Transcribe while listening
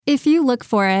If you look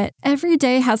for it, every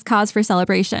day has cause for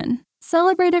celebration.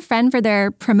 Celebrate a friend for their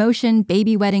promotion,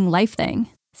 baby wedding, life thing.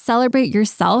 Celebrate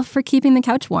yourself for keeping the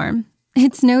couch warm.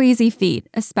 It's no easy feat,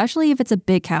 especially if it's a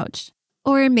big couch.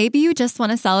 Or maybe you just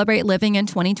want to celebrate living in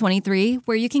 2023,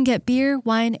 where you can get beer,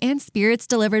 wine, and spirits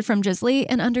delivered from Drizzly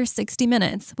in under 60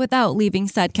 minutes without leaving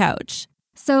said couch.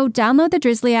 So download the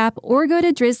Drizzly app or go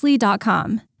to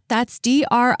drizzly.com. That's DRIZLY.com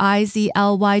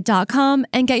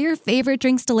and get your favorite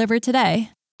drinks delivered today.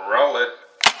 Roll it.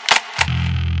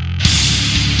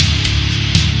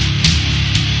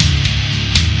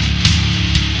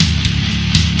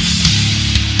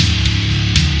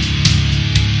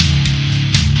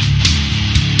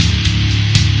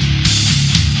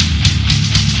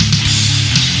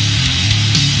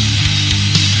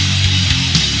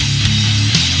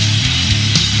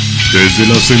 Desde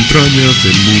las entrañas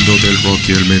del mundo del rock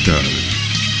y el metal,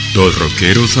 dos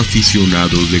rockeros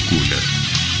aficionados de cuna,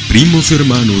 primos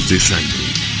hermanos de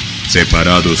sangre,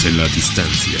 separados en la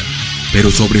distancia, pero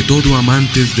sobre todo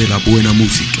amantes de la buena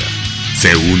música,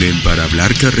 se unen para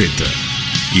hablar carreta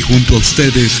y junto a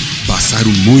ustedes pasar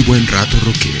un muy buen rato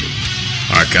rockero.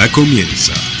 Acá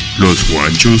comienza Los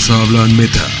Guanchos Hablan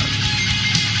Metal.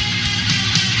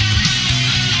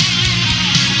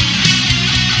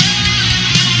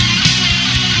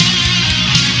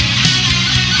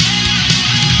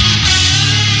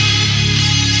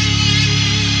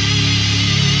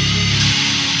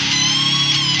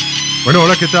 Bueno,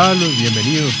 hola, ¿qué tal?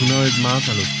 Bienvenidos una vez más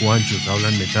a Los Guanchos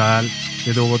Hablan Metal.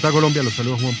 Desde Bogotá, Colombia, los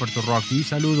saludo Juan Puerto Rock y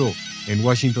saludo en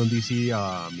Washington, D.C.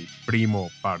 a mi primo,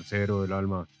 parcero del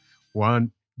alma,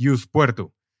 Juan Dios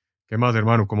Puerto. ¿Qué más,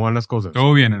 hermano? ¿Cómo van las cosas?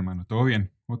 Todo bien, hermano, todo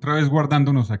bien. Otra vez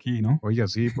guardándonos aquí, ¿no? Oiga,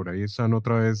 sí, por ahí están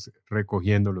otra vez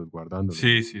recogiéndolos, guardándolos.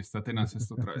 Sí, está tenaz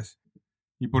esto otra vez.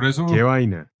 Y por eso, ¡qué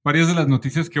vaina! varias de las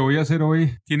noticias que voy a hacer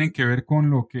hoy tienen que ver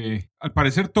con lo que, al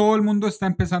parecer, todo el mundo está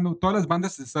empezando, todas las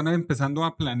bandas están empezando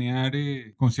a planear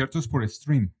conciertos por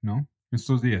stream, ¿no?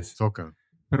 Estos días. Toca.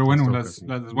 Pero bueno, Sí.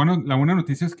 la buena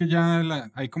noticia es que ya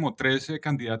hay como 13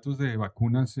 candidatos de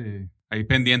vacunas ahí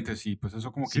pendientes y pues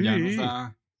eso como que ya nos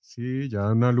da... Sí,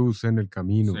 ya una luz en el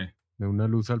camino, Sí. una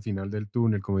luz al final del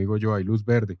túnel, como digo yo, hay luz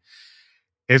verde.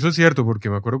 Eso es cierto, porque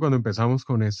me acuerdo cuando empezamos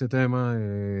con este tema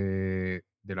de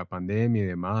la pandemia y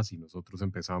demás, y nosotros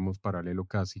empezamos paralelo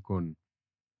casi con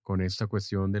esta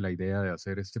cuestión de la idea de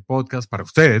hacer este podcast para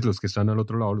ustedes, los que están al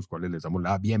otro lado, los cuales les damos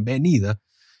la bienvenida,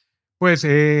 pues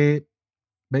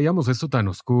veíamos esto tan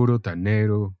oscuro, tan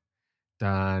negro,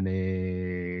 tan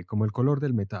como el color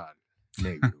del metal,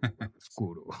 negro,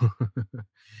 oscuro,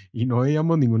 y no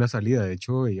veíamos ninguna salida. De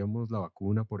hecho, veíamos la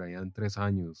vacuna por allá en 3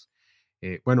 años.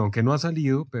 Bueno, aunque no ha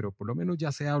salido, pero por lo menos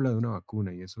ya se habla de una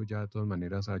vacuna y eso ya de todas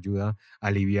maneras ayuda a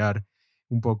aliviar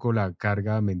un poco la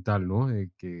carga mental, ¿no? De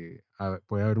que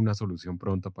puede haber una solución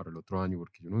pronta para el otro año,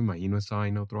 porque yo no me imagino esta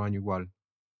vaina otro año igual.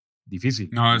 Difícil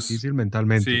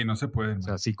mentalmente. Sí, no se puede, O hermano.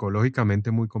 sea,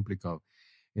 psicológicamente muy complicado.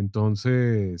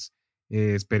 Entonces,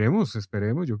 esperemos.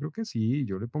 Yo creo que sí.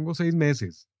 Yo le pongo 6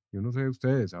 meses. Yo no sé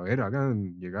ustedes. A ver,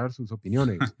 hagan llegar sus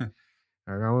opiniones.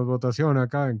 Hagamos votación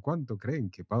acá. ¿En cuánto creen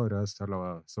que podrá estar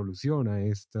la solución a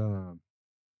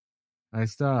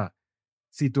esta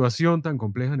situación tan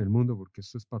compleja en el mundo? Porque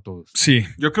esto es para todos. Sí,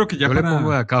 yo creo que ya Yo le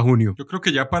pongo de acá a junio. Yo creo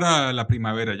que ya para la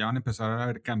primavera ya van a empezar a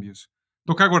haber cambios.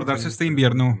 Toca guardarse este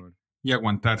invierno y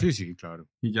aguantar. Sí, claro.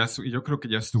 Y yo creo que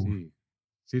ya estuvo.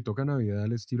 Sí, toca Navidad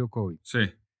al estilo COVID. Sí.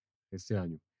 Este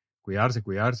año.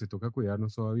 Cuidarse, toca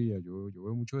cuidarnos todavía. Yo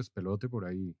veo mucho despelote por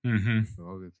ahí. Uh-huh.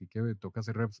 ¿No? Así que toca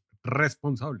ser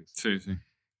responsables. Sí.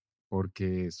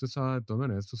 Porque esto está, de todas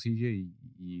maneras, esto sigue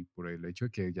y por el hecho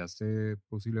de que ya esté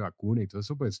posible vacuna y todo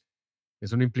eso, pues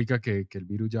eso no implica que el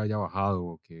virus ya haya bajado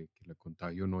o que el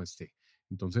contagio no esté.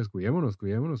 Entonces, cuidémonos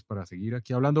para seguir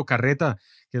aquí hablando carreta,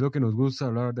 que es lo que nos gusta,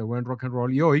 hablar de buen rock and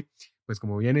roll. Y hoy, pues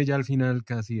como viene ya al final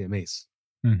casi de mes,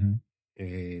 uh-huh,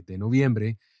 de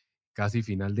noviembre, casi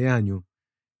final de año,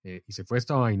 y se fue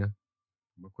esta vaina.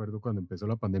 Me acuerdo cuando empezó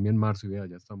la pandemia en marzo y vea,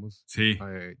 ya estamos, sí.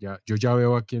 Yo ya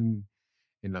veo aquí en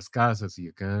las casas y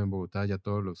acá en Bogotá ya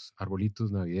todos los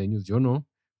arbolitos navideños, yo no,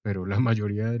 pero la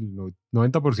mayoría, el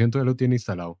 90% ya lo tiene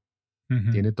instalado.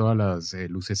 Uh-huh. Tiene todas las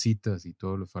lucecitas y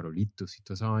todos los farolitos y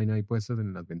toda esa vaina ahí puestas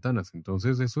en las ventanas.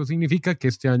 Entonces eso significa que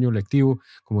este año lectivo,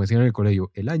 como decían en el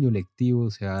colegio, el año lectivo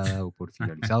se ha dado por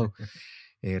finalizado.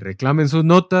 Reclamen sus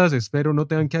notas, espero no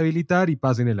tengan que habilitar y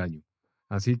pasen el año.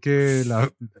 Así que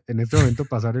en este momento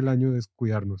pasar el año es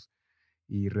cuidarnos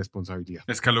y responsabilidad.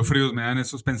 Escalofríos me dan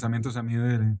esos pensamientos a mí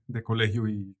de colegio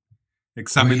y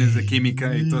exámenes de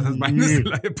química y todas esas vainas de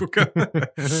la época.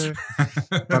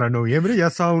 Para noviembre ya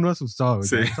estaba uno asustado.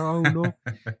 Sí. Ya estaba uno...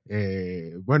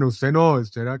 bueno, usted no,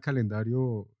 usted era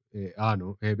calendario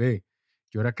B.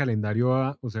 Yo era calendario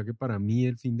A, o sea que para mí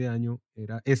el fin de año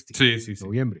era Sí, sí, sí.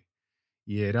 noviembre.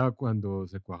 Y era cuando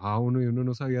se cuajaba uno y uno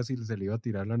no sabía si se le iba a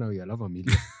tirar la Navidad a la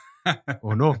familia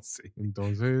o no. Sí.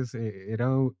 Entonces,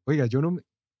 oiga,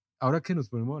 ahora que nos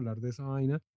podemos hablar de esa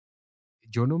vaina,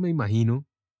 yo no me imagino,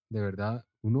 de verdad,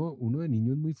 uno de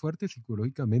niño es muy fuerte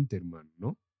psicológicamente, hermano,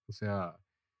 ¿no? O sea,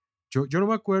 yo no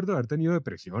me acuerdo de haber tenido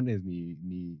depresiones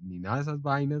ni nada de esas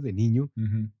vainas de niño,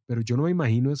 Ujú. pero yo no me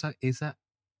imagino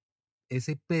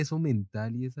ese peso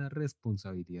mental y esa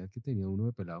responsabilidad que tenía uno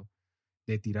de pelado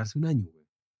de tirarse un año, güey.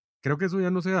 Creo que eso ya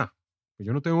no se da. Pues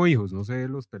yo no tengo hijos, no sé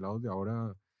los pelados de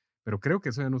ahora, pero creo que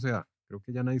eso ya no se da. Creo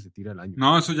que ya nadie se tira el año.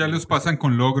 No, eso ya Lo les que pasan sea.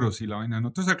 con logros y la vaina.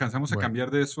 Nosotros alcanzamos a Bueno.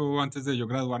 cambiar de eso antes de yo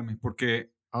graduarme,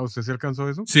 porque ¿Usted se alcanzó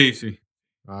eso? sí, sí.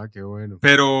 Ah, qué bueno.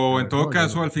 Pero A en ver, todo no, yo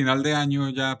caso, no. al final de año,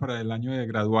 ya para el año de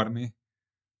graduarme,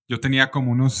 yo tenía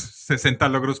como unos 60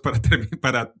 logros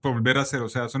para volver a hacer. O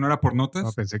sea, eso no era por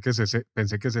notas. Pensé que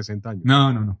 60 años.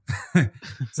 No, no, no.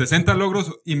 60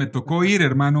 logros y me tocó ir,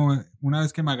 hermano, una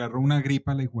vez que me agarró una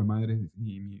gripa, la hijo de madre,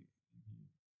 y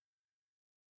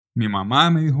mi mamá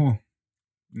me dijo,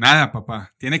 nada,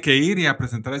 papá, tiene que ir y a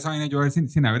presentar esa vaina. Yo a ver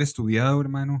sin haber estudiado,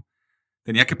 hermano.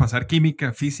 Tenía que pasar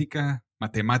química, física,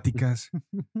 matemáticas,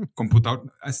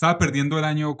 computador. Estaba perdiendo el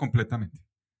año completamente.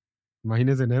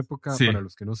 Imagínense en la época, Sí, para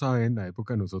los que no saben, la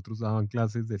época nosotros daban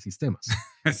clases de sistemas,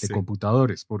 de sí.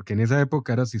 computadores, porque en esa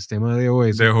época era sistema de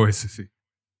OS. De OS, sí.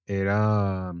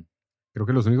 Creo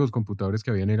que los únicos computadores que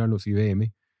habían eran los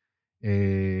IBM.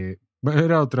 Bueno,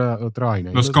 era otra vaina.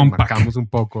 Ahí Los nos Compaq. marcamos un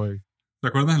poco. ¿Te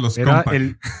acuerdas de los Era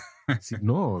Compaq? sí,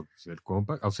 no, el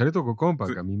Compaq. A usted le tocó Compaq.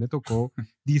 Sí. A mí me tocó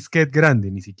disquete grande,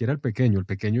 ni siquiera el pequeño. El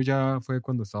pequeño ya fue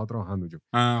cuando estaba trabajando yo.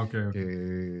 Ah, ok, ok.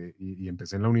 Y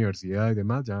empecé en la universidad y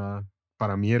demás. Ya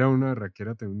para mí era una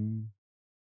raquera tener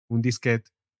un disquete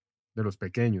de los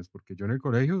pequeños, porque yo en el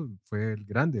colegio fue el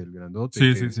grande, el grandote,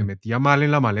 Sí, que sí, se sí. metía mal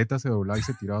en la maleta, se doblaba y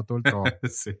se tiraba todo el trabajo.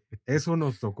 Sí. Eso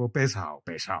nos tocó pesado,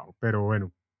 pero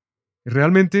bueno.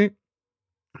 Realmente,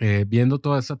 viendo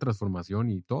toda esa transformación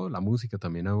y toda la música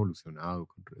también ha evolucionado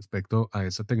con respecto a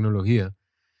esa tecnología,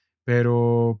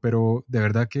 pero de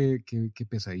verdad que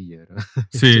pesadilla era.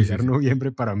 Sí, sí, Llegar sí.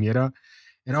 noviembre para mí era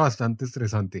bastante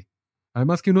estresante.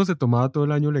 Además que uno se tomaba todo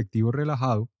el año lectivo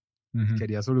relajado, Ujú.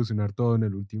 quería solucionar todo en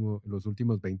los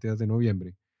últimos 20 días de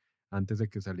noviembre, antes de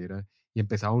que saliera, y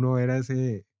empezaba uno a ver a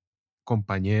ese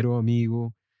compañero,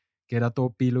 amigo, que era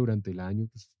todo pilo durante el año,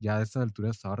 pues ya a esta altura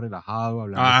estaba relajado,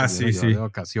 hablando que Ah, lo iban a sí, llevar de sí.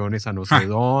 vacaciones a no sé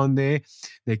dónde,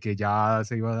 de que ya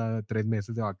se iba a dar 3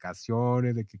 meses de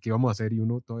vacaciones, de que qué íbamos a hacer, y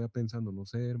uno todavía pensando, no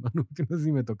sé, hermano, que no sé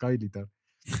si me toca habilitar.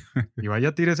 Y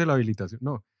vaya, tírese la habilitación.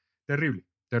 No, terrible,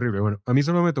 terrible. Bueno, a mí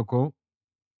solo me tocó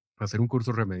hacer un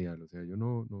curso remedial, o sea, yo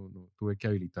no tuve que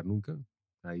habilitar nunca.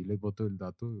 Ahí les boto el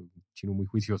dato, un chino muy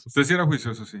juicioso. Usted sí era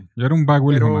juicioso, sí. Yo era un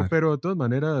vago, el hijo de madre. Pero de todas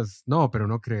maneras, pero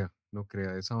no crea,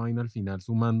 esa vaina al final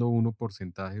sumando uno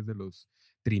porcentajes de los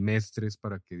trimestres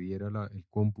para que diera el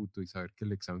cómputo y saber que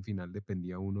el examen final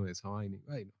dependía uno de esa vaina.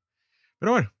 Ay, no.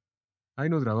 Pero bueno, ahí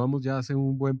nos grabamos ya hace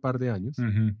un buen par de años.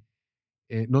 Ujú.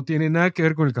 No tiene nada que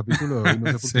ver con el capítulo de hoy, no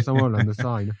sé por Sí. qué estamos hablando de esta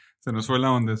vaina. Se nos fue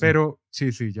la onda, sí. Pero sí,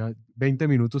 ya 20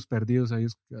 minutos perdidos ahí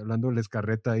hablando les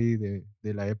carreta ahí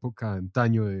de la época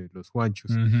antaño de los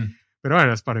Juanchos. Ujú. Pero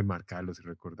bueno, es para enmarcarlos y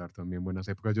recordar también buenas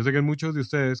épocas. Yo sé que muchos de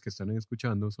ustedes que están ahí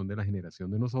escuchando son de la generación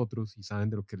de nosotros y saben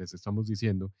de lo que les estamos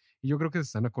diciendo. Y yo creo que se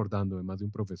están acordando de más de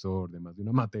un profesor, de más de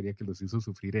una materia que los hizo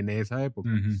sufrir en esa época.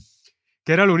 Ujú.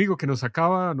 Que era lo único que nos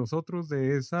sacaba a nosotros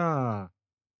de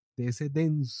ese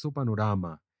denso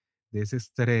panorama, de ese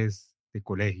estrés de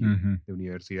colegio, Ujú. de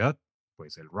universidad,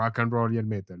 pues el rock and roll y el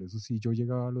metal. Eso sí, yo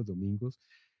llegaba los domingos.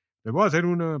 Les voy a hacer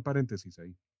una paréntesis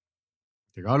ahí.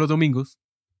 Llegaba los domingos,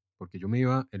 porque yo me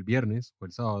iba el viernes o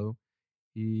el sábado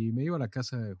y me iba a la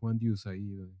casa de Juan Dius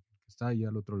ahí, que está ahí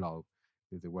al otro lado,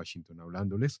 desde Washington,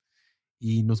 hablándoles.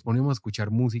 Y nos poníamos a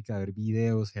escuchar música, a ver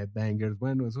videos, headbangers.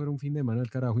 Bueno, eso era un fin de semana al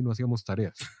carajo y no hacíamos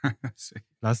tareas. Sí.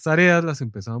 Las tareas las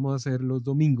empezábamos a hacer los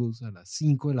domingos a las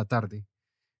 5 de la tarde.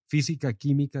 Física,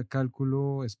 química,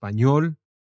 cálculo, español.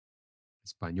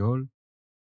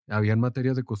 Habían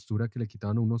materias de costura que le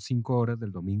quitaban unos 5 horas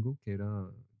del domingo, que era,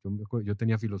 yo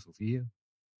tenía filosofía,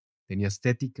 tenía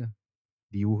estética,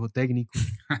 dibujo técnico,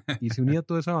 y se unía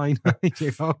toda esa vaina y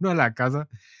llegaba uno a la casa,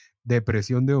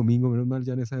 depresión de domingo, menos mal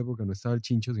ya en esa época no estaba el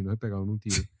chincho, sino se pegaban un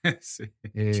tiro, Sí.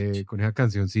 con esa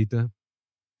cancioncita,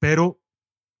 pero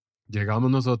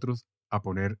llegábamos nosotros a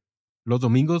poner los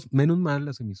domingos, menos mal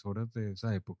las emisoras de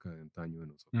esa época de antaño de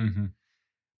nosotros, Ujú.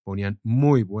 ponían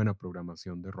muy buena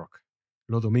programación de rock,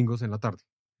 los domingos en la tarde.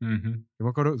 Ujú. Yo me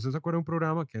acuerdo, ¿usted se acuerda de un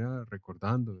programa que era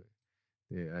recordando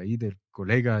de ahí del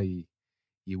colega y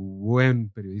y buen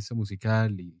periodista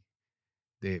musical, y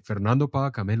de Fernando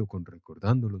Pava Camelo con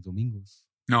Recordando los Domingos.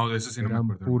 No, de eso sí no me Eran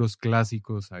acuerdo. puros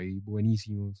clásicos ahí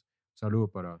buenísimos. Un saludo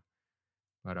para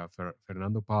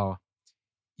Fernando Pava.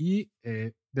 Y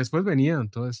después venían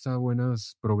todas estas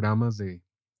buenos programas de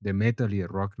metal y de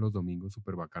rock los domingos,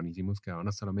 súper bacanísimos, que daban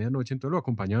hasta la medianoche. Entonces lo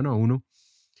acompañaban a uno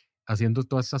haciendo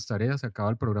todas estas tareas. Se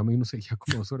acaba el programa y uno seguía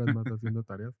como 2 horas más haciendo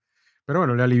tareas. Pero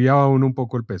bueno, le aliviaba a uno un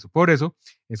poco el peso. Por eso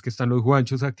es que están los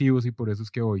Juanchos activos y por eso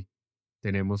es que hoy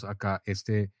tenemos acá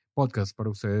este podcast para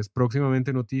ustedes.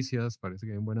 Próximamente noticias, parece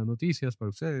que hay buenas noticias para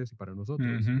ustedes y para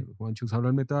nosotros. Ujú. Los Juanchos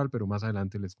hablan metal, pero más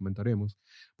adelante les comentaremos.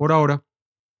 Por ahora,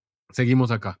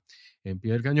 seguimos acá, en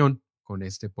pie del cañón, con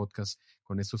este podcast,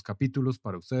 con estos capítulos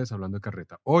para ustedes hablando de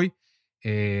carreta. Hoy,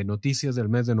 noticias del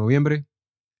mes de noviembre,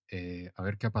 a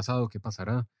ver qué ha pasado, qué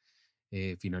pasará,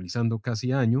 finalizando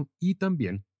casi año, y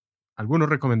también algunos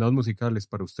recomendados musicales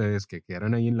para ustedes que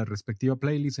quedarán ahí en la respectiva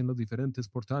playlist en los diferentes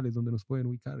portales donde nos pueden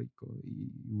ubicar y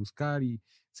buscar y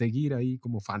seguir ahí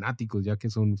como fanáticos, ya que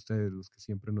son ustedes los que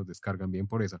siempre nos descargan bien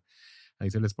por esa.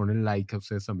 Ahí se les pone el like a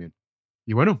ustedes también.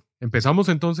 Y bueno, empezamos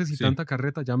entonces y Sí. tanta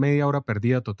carreta, ya media hora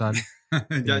perdida total.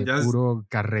 ya Puro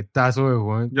carretazo de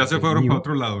Juan. ya se fueron para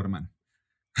otro lado, hermano.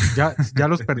 Ya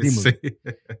los perdimos. Sí.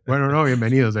 Bueno, no,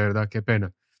 bienvenidos, de verdad, qué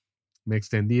pena. Me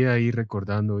extendí ahí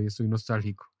recordando y estoy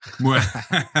nostálgico. Bueno.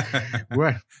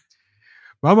 Bueno,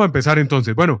 vamos a empezar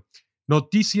entonces. Bueno,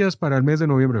 noticias para el mes de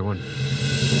noviembre, Juan.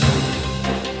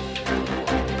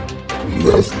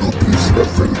 Las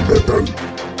noticias del metal.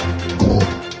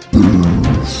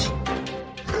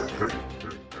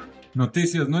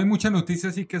 Noticias, no hay mucha noticia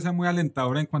así que sea muy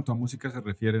alentadora en cuanto a música se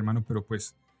refiere, hermano, pero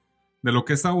pues de lo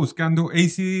que he estado buscando,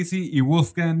 AC/DC y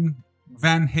Wolfgang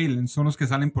Van Halen son los que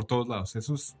salen por todos lados.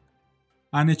 Esos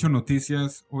han hecho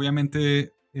noticias.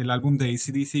 Obviamente el álbum de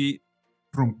AC/DC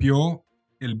rompió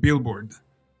el Billboard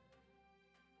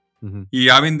y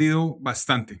ha vendido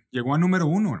bastante. Llegó a número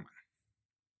 1, hermano.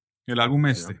 El álbum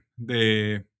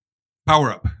de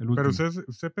Power Up, el último. Pero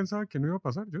usted pensaba que no iba a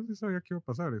pasar. Yo sí sabía que iba a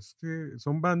pasar. Es que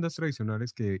son bandas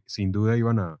tradicionales que sin duda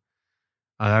iban a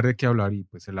dar de qué hablar, y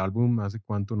pues el álbum, hace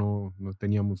cuánto no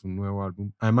teníamos un nuevo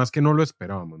álbum. Además que no lo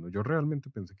esperábamos, ¿no? Yo realmente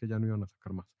pensé que ya no iban a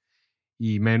sacar más.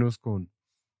 Y menos con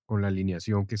la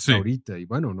alineación que está ahorita. Y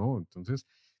bueno, no, entonces,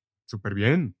 súper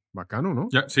bien, bacano, ¿no?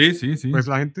 Ya, sí. Pues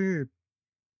la gente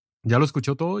ya lo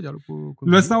escuchó todo, ya lo pudo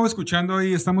conseguir. Lo he estado escuchando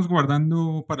ahí. Estamos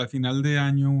guardando para el final de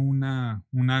año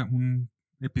un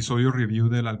episodio review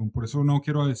del álbum. Por eso no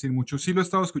quiero decir mucho. Sí lo he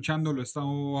estado escuchando, lo he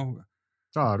estado...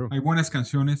 Claro. Hay buenas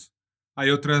canciones.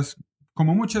 Hay otras,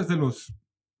 como muchas de los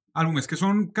álbumes, que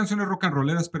son canciones rock and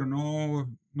rolleras, pero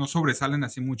no sobresalen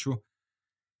así mucho.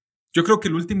 Yo creo que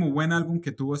el último buen álbum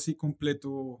que tuvo así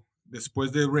completo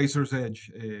después de Razor's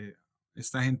Edge,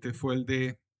 esta gente, fue el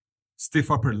de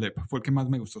Stiff Upper Lip. Fue el que más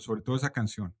me gustó, sobre todo esa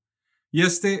canción. Y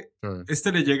este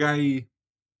le llega ahí.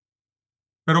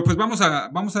 Pero pues vamos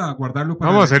a guardarlo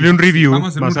para... Vamos a hacerle un review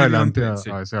más adelante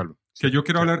a ese álbum. Que yo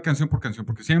quiero hablar canción por canción,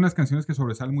 porque sí hay unas canciones que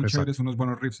sobresalen muy chéveres, unos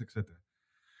buenos riffs, etc.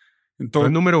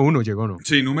 Entonces, número 1 llegó, ¿no?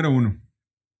 Sí, número 1.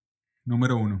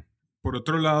 Número 1. Por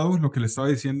otro lado, lo que le estaba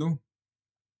diciendo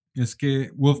es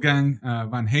que Wolfgang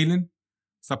Van Halen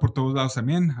está por todos lados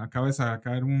también. Acaba de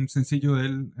sacar un sencillo de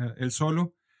él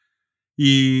solo.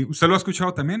 ¿Y usted lo ha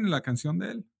escuchado también, la canción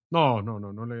de él?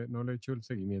 No le he hecho el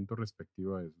seguimiento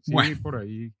respectivo a eso. Sí, bueno, por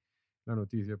ahí la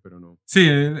noticia, pero no. Sí,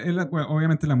 él,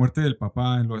 obviamente la muerte del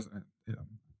papá,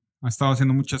 ha estado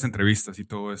haciendo muchas entrevistas y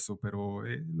todo eso, pero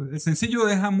el sencillo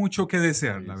deja mucho que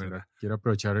desear, la verdad. Quiero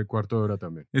aprovechar el cuarto de hora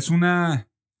también.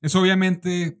 Es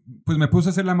obviamente, pues me puse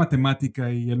a hacer la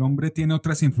matemática y el hombre tiene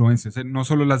otras influencias, no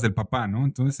solo las del papá, ¿no?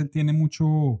 Entonces él tiene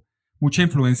mucha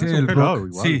influencia del rock.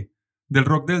 Igual. Sí, del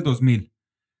rock del 2000.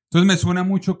 Entonces me suena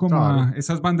mucho como a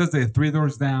esas bandas de Three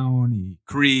Doors Down y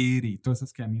Creed y todas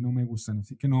esas que a mí no me gustan,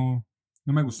 así que no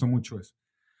me gustó mucho eso.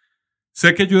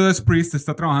 Sé que Judas Priest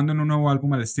está trabajando en un nuevo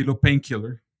álbum al estilo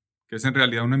Painkiller, que es en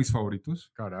realidad uno de mis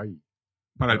favoritos. Caray.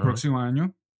 Para el próximo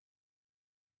año.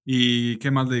 ¿Y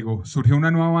qué más le digo? Surgió una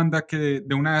nueva banda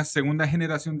de una segunda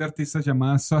generación de artistas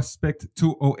llamada Suspect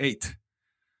 208.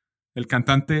 El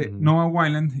cantante Noah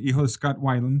Wyland, hijo de Scott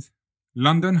Wyland,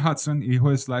 London Hudson, hijo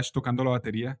de Slash, tocando la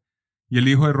batería, y el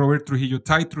hijo de Robert Trujillo,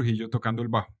 Ty Trujillo, tocando el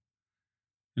bajo.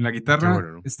 En la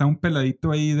guitarra está un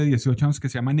peladito ahí de 18 años que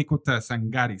se llama Nico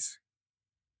Tazangaris,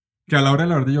 que a la hora de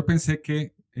la verdad yo pensé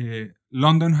que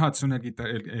London Hudson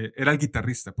era el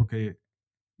guitarrista, porque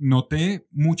noté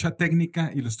mucha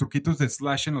técnica y los truquitos de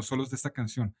Slash en los solos de esta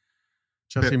canción.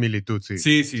 Mucha similitud, sí.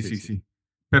 Sí.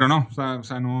 Pero no, o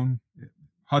sea, no.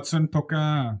 Hudson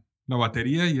toca la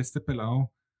batería y este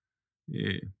pelado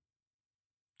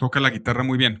Toca la guitarra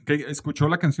muy bien. ¿Escuchó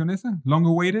la canción esa? Long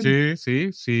Awaited.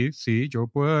 Sí. Yo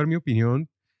puedo dar mi opinión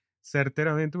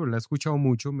certeramente, porque la he escuchado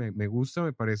mucho. Me gusta,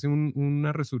 me parece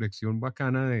una resurrección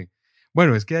bacana de...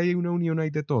 Bueno, es que hay una unión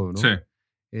ahí de todo, ¿no? Sí.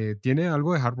 Tiene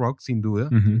algo de hard rock, sin duda.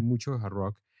 Ujú. Tiene mucho de hard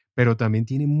rock, pero también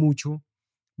tiene mucho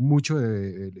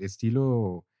de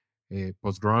estilo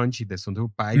post-grunge y de Stone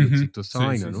Temple Pilots y Ujú. toda esta Sí,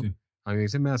 vaina, sí, ¿no? sí. A mí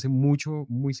se me hace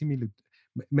muy similar.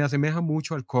 Me asemeja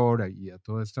mucho al core y a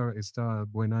toda esta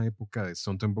buena época de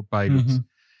Stone Temple Pilots, Ujú.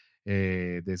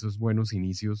 de esos buenos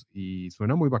inicios, y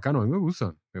suena muy bacano. A mí me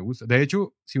gusta. De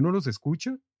hecho, si uno los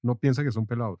escucha, no piensa que son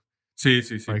pelados. Sí,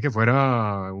 sí, sí. Parece que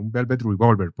fuera un Velvet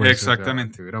Revolver, pues.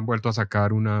 Exactamente. O sea, que hubieran vuelto a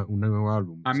sacar un nuevo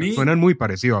álbum. A O sea, mí- suenan muy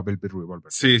parecidos a Velvet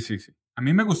Revolver. Sí, sí, sí. A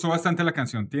mí me gustó bastante la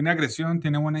canción. Tiene agresión,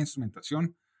 tiene buena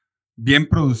instrumentación, bien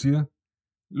producida.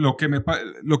 Lo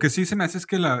que sí se me hace es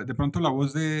que de pronto la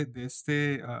voz de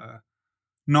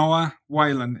Noah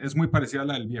Wyland es muy parecida a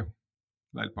la del viejo,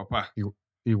 la del papá.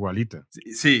 Igualita.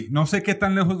 Sí, no sé qué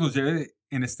tan lejos los lleve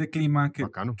en este clima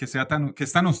Bacano. que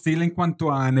es tan hostil en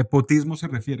cuanto a nepotismo se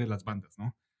refiere las bandas,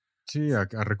 ¿no? Sí, a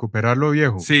recuperar lo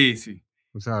viejo. Sí, sí.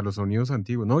 O sea, los sonidos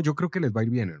antiguos. No, yo creo que les va a ir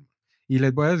bien, hermano. Y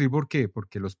les voy a decir por qué.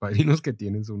 Porque los padrinos que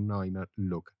tienen son una vaina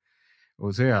loca.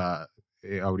 O sea,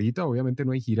 ahorita obviamente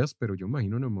no hay giras, pero yo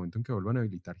imagino en el momento en que vuelvan a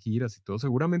habilitar giras y todo,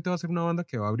 seguramente va a ser una banda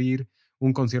que va a abrir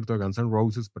un concierto de Guns N'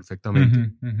 Roses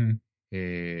perfectamente. Ujú, ujú.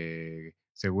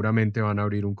 Seguramente van a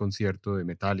abrir un concierto de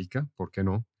Metallica, ¿por qué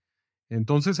no?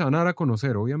 Entonces se van a dar a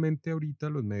conocer. Obviamente ahorita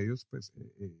los medios, pues,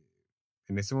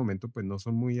 en este momento, pues no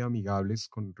son muy amigables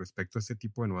con respecto a este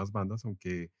tipo de nuevas bandas,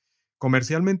 aunque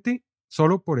comercialmente,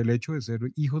 solo por el hecho de ser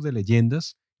hijos de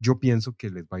leyendas, yo pienso que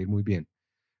les va a ir muy bien,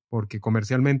 porque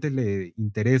comercialmente le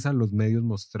interesa a los medios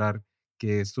mostrar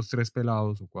que estos 3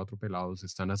 pelados o 4 pelados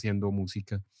están haciendo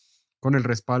música con el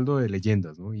respaldo de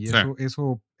leyendas, ¿no? Y Sí.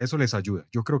 eso les ayuda.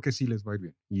 Yo creo que sí les va a ir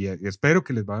bien. Y espero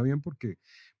que les vaya bien porque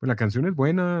pues, la canción es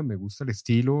buena, me gusta el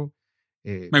estilo.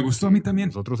 Me gustó a mí también.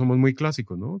 Nosotros somos muy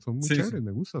clásicos, ¿no? Son muy Sí, chéveres, sí.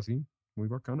 me gusta, sí. Muy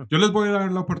bacana. Yo les voy a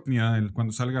dar la oportunidad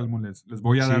cuando salga el álbum, les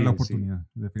voy a dar la Sí, oportunidad,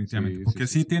 definitivamente. sí, Porque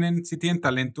sí. sí tienen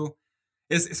talento.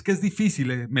 Es que es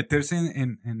difícil meterse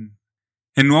en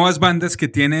nuevas bandas que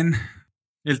tienen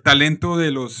el talento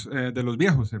de los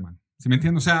viejos, hermano. ¿Sí me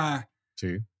entiendes? O sea,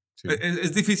 Sí.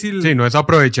 es difícil. Sí, no es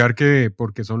aprovechar que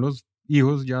porque son los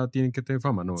hijos ya tienen que tener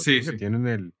fama, no. Sí, Es porque sí.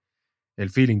 tienen el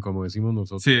feeling, como decimos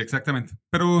nosotros. Sí, exactamente.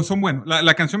 Pero son buenos.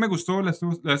 La canción me gustó, la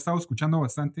he estado escuchando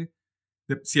bastante.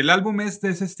 Si el álbum es de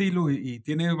ese estilo y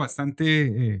tiene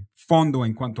bastante fondo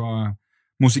en cuanto a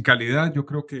musicalidad, yo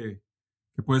creo que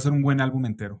puede ser un buen álbum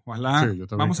entero. Ojalá. Sí, yo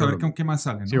también Vamos a creo ver lo mismo. qué más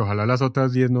sale, ¿no? Sí, ojalá las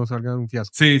otras 10 no salgan un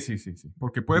fiasco. Sí.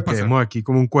 Porque puede Y pasar. quedemos aquí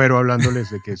como un cuero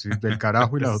hablándoles de que es del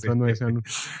carajo y las Sí. otras no sean.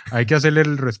 Hay que hacerle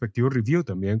el respectivo review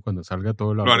también cuando salga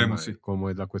todo el álbum. haremos, a ver sí.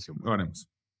 cómo es la cuestión. Lo haremos.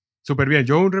 Súper bien.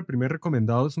 Yo un primer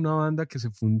recomendado es una banda que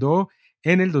se fundó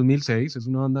en el 2006. Es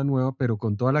una banda nueva, pero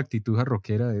con toda la actitud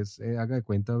rockera. Haga de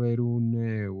cuenta ver un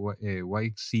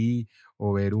YC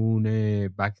o ver un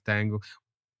Back Tango.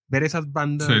 Ver esas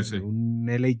bandas, Sí. un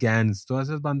LA Guns, todas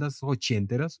esas bandas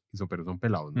ochenteras, pero son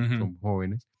pelados, ¿no? Ujú. Son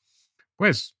jóvenes.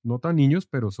 Pues no tan niños,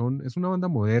 pero es una banda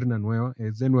moderna, nueva,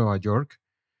 es de Nueva York.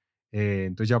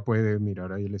 Entonces ya puede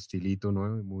mirar ahí el estilito,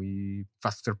 ¿no? Muy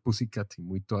Faster Pussycat y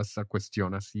muy toda esta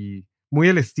cuestión así, muy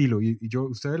el estilo. Y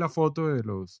usted ve la foto de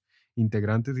los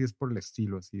integrantes y es por el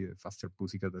estilo así de Faster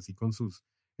Pussycat, así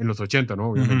en los 80,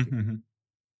 ¿no? Obviamente. Ujú.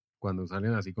 Cuando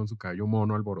salen así con su cabello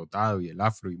mono alborotado y el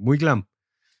afro y muy glam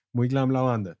la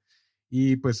banda.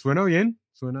 Y pues suena bien,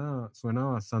 suena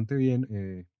bastante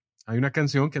bien. Hay una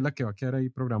canción que es la que va a quedar ahí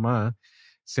programada,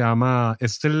 se llama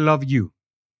Still Love You,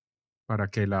 para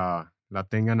que la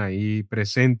tengan ahí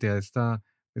presente a esta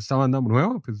banda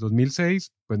nueva, pues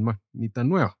 2006, pues ni tan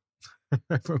nueva.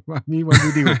 Para mí,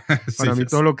 digo, para mí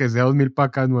todo lo que sea 2000 para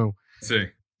acá es nuevo. Sí.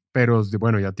 Pero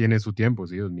bueno, ya tiene su tiempo,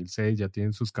 sí, 2006, ya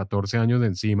tienen sus 14 años de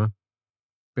encima.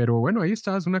 Pero bueno, ahí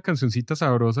está, es una cancioncita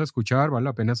sabrosa de escuchar, vale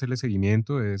la pena hacerle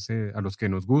seguimiento. A los que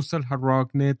nos gusta el hard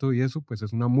rock neto y eso, pues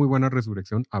es una muy buena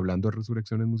resurrección, hablando de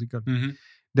resurrecciones musicales, Ujú.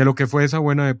 de lo que fue esa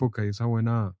buena época y esa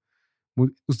buena...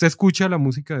 Usted escucha la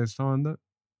música de esta banda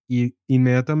y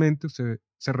inmediatamente usted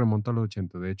se remonta a los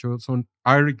 80. De hecho, son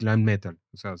Irish Glam Metal,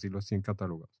 o sea, así los tienen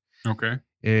catalogados. Ok.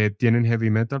 Tienen heavy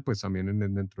metal, pues también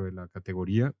dentro de la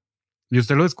categoría. Y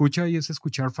usted lo escucha y es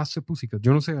escuchar Faster Pussycat.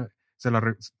 Yo no sé,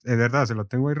 de verdad, se la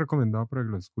tengo ahí recomendada para que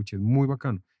lo escuche. Es muy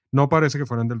bacano. No parece que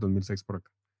fueran del 2006 por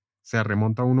acá. Se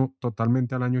remonta uno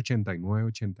totalmente al año 89,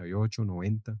 88,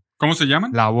 90. ¿Cómo se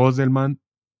llaman? La voz del man,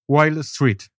 Wild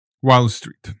Street. Wall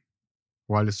Street.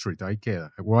 Wild Street, ahí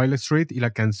queda. Wild Street y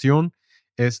la canción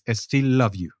es Still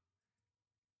Love You.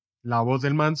 La voz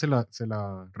del man se la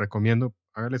recomiendo.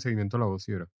 Hágale seguimiento a la voz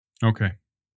y verá. Ok.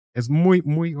 Es muy,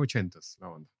 muy 80s la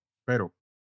banda, pero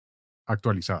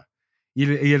actualizada. Y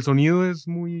el sonido es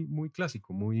muy, muy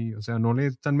clásico, o sea, no le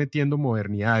están metiendo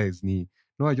modernidades,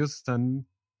 no, ellos están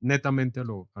netamente a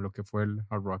lo que fue el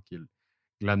hard rock y el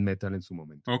glam metal en su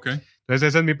momento. Ok. Entonces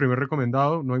ese es mi primer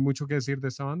recomendado. No hay mucho que decir de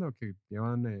esta banda, que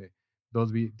llevan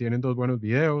tienen 2 buenos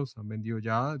videos, han vendido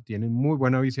ya, tienen muy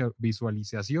buena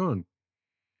visualizaciones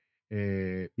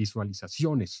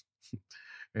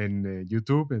en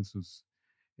YouTube,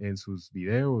 en sus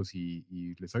videos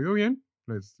y les ha ido bien,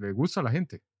 les gusta a la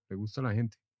gente,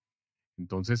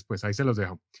 Entonces, pues ahí se los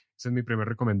dejo. Ese es mi primer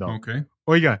recomendado. Ok.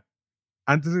 Oiga,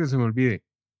 antes de que se me olvide,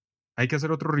 hay que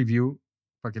hacer otro review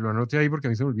para que lo anote ahí porque a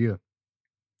mí se me olvida.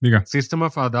 Diga. System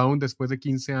of a Down, después de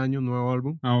 15 años, nuevo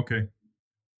álbum. Ok.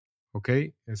 Ok,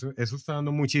 eso está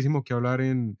dando muchísimo que hablar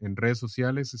en redes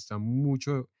sociales, está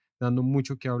dando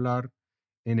mucho que hablar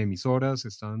en emisoras,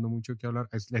 está dando mucho que hablar.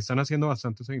 Le están haciendo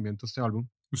bastante seguimiento a este álbum.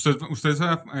 ¿Usted es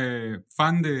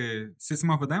fan de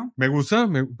System of a Down? Me gusta,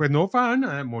 pues no fan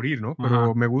a morir, ¿no? Pero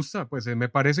Ajá. me gusta, pues me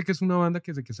parece que es una banda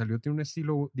que desde que salió tiene un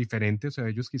estilo diferente, o sea,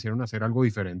 ellos quisieron hacer algo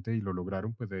diferente y lo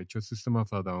lograron, pues de hecho System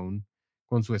of a Down,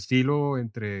 con su estilo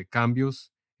entre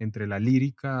cambios, entre la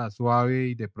lírica suave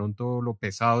y de pronto lo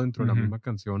pesado dentro de la misma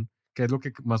canción, que es lo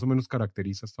que más o menos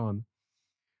caracteriza a esta banda.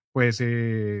 Pues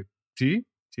sí,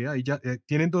 ahí ya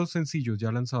tienen 2 sencillos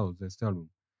ya lanzados de este álbum.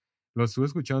 Lo estuve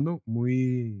escuchando,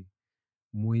 muy,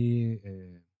 muy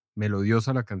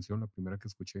melodiosa la canción, la primera que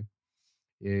escuché.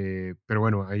 Pero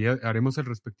bueno, ahí haremos el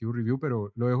respectivo review,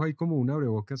 pero lo dejo ahí como un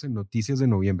abrebocas en Noticias de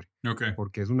Noviembre, Ok.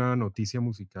 porque es una noticia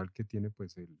musical que tiene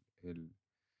pues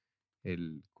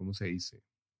 ¿cómo se dice?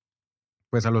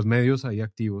 Pues a los medios ahí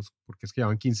activos, porque es que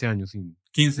llevan 15 años sin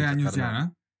 15 años sacar ya, nada.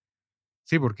 ¿no?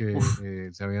 Sí, porque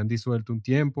se habían disuelto un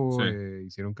tiempo, Sí.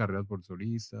 hicieron carreras por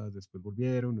solistas, después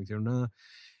volvieron, no hicieron nada.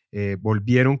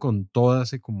 Volvieron con todo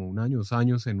hace como 1 año, 2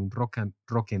 años en un Rock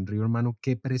and Rio, hermano.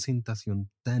 Qué presentación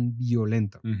tan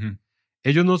violenta.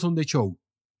 Ellos no son de show.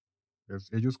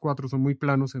 Ellos 4 son muy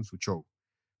planos en su show.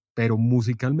 Pero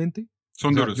musicalmente,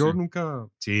 Son duros, yo sí. nunca...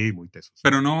 Sí, muy tesos.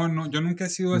 Pero no, yo nunca he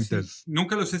sido Muy así. tesos.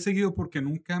 Nunca los he seguido porque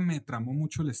nunca me tramó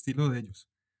mucho el estilo de ellos.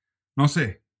 No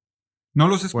sé. No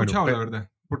los he escuchado, Bueno, la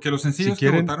verdad. Porque los sencillos que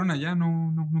votaron allá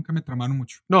nunca me tramaron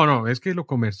mucho. No, es que lo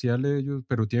comercial de ellos,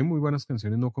 pero tienen muy buenas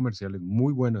canciones no comerciales,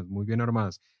 muy buenas, muy bien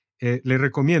armadas. Les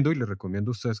recomiendo a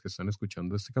ustedes que están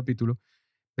escuchando este capítulo,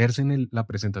 verse en la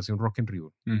presentación Rock and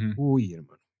Rio. Uy,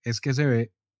 hermano, es que se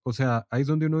ve, o sea, ahí es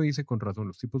donde uno dice con razón,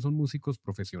 los tipos son músicos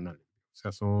profesionales, o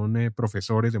sea, son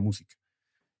profesores de música.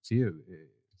 Sí,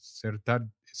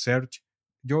 Serge,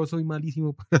 yo soy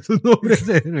malísimo para sus nombres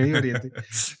de Medio Oriente,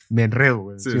 me enredo,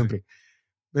 güey, Sí, siempre. Sí.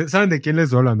 ¿Saben de quién les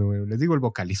estoy hablando, güey? Les digo el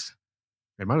vocalista.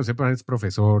 Hermano, ese es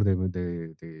profesor de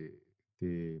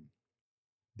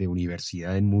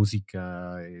universidad en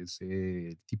música,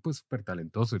 el tipo es súper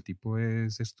talentoso, el tipo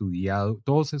es estudiado,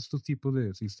 todos estos tipos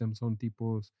de systems son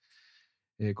tipos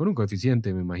con un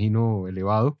coeficiente, me imagino,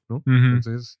 elevado, ¿no?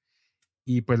 Entonces,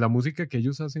 y pues la música que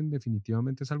ellos hacen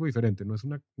definitivamente es algo diferente, no es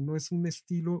un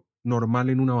estilo normal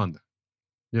en una banda.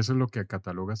 Y eso es lo que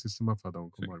cataloga System of a Down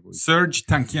como algo diferente. Serge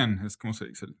Tankian es como se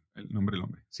dice el nombre del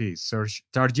hombre. Sí, Serge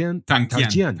Tankian.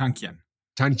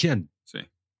 Sí.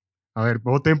 A ver,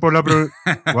 voten por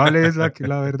 ¿cuál es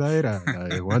la verdadera? ¿La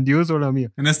de Juan Dios o la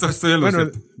mía? En esto estoy en los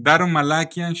Daron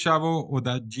Malakian, Shavo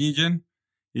Odagigen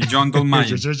y John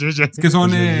Dolmayan. Es que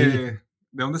son... ¿de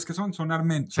dónde es que son? Son de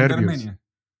Armenia. Sí,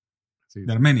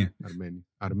 de Armenia.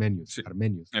 Armenios. Sí. Pero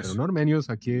no armenios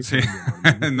aquí. Sí.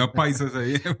 No paisas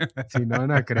ahí. Si no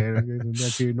van a creer que son de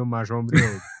aquí nomás, hombre.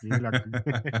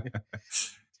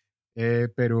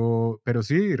 Pero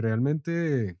sí,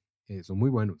 realmente son muy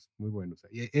buenos, muy buenos.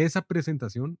 Y esa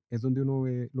presentación es donde uno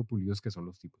ve lo pulidos que son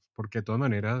los tipos. Porque de todas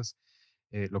maneras,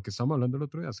 lo que estamos hablando el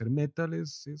otro día, hacer metal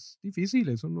es difícil.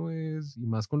 Eso no es, y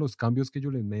más con los cambios que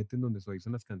ellos les meten, donde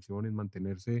suavizan las canciones,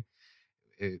 mantenerse...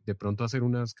 de pronto hacer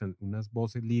unas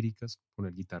voces líricas con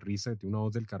el guitarrista, que tiene una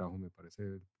voz del carajo, me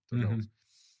parece.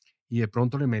 Y de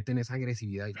pronto le meten esa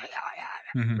agresividad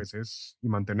pues y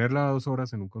mantenerla 2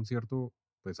 horas en un concierto,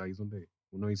 pues ahí es donde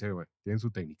uno dice, bueno, tienen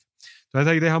su técnica.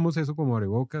 Entonces ahí dejamos eso como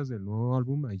abrebocas del nuevo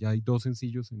álbum. Allá hay 2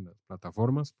 sencillos en las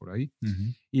plataformas por ahí.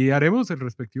 Y haremos el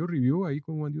respectivo review ahí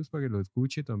con Juan Dios para que lo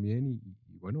escuche también.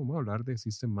 Y bueno, vamos a hablar de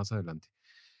System más adelante.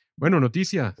 Bueno,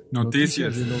 noticias de noviembre.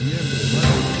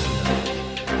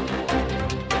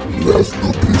 Las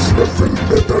noticias del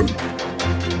metal.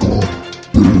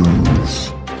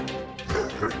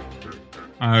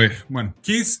 A ver, bueno,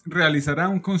 Kiss realizará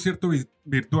un concierto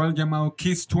virtual llamado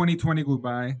Kiss 2020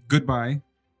 Goodbye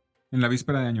en la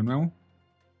víspera de Año Nuevo.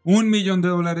 $1 millón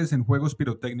en juegos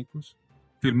pirotécnicos,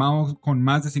 filmados con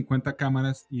más de 50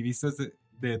 cámaras y vistas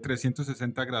de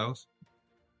 360 grados,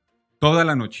 toda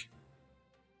la noche.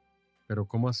 Pero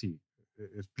 ¿cómo así?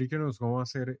 Explíquenos cómo va a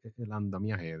ser el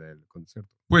andamiaje del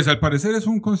concierto. Pues al parecer es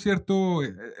un concierto,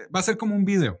 va a ser como un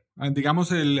video,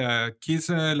 digamos el Kiss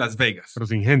Las Vegas. Pero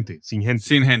sin gente. Sin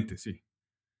gente, sí.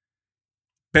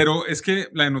 Pero es que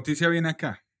la noticia viene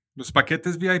acá. Los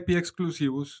paquetes VIP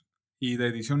exclusivos y de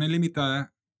edición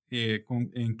ilimitada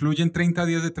incluyen 30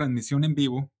 días de transmisión en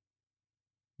vivo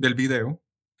del video,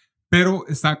 pero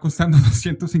está costando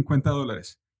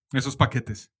 $250 esos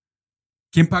paquetes.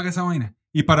 ¿Quién paga esa vaina?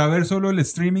 Y para ver solo el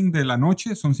streaming de la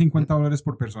noche son $50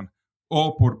 por persona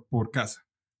o por casa.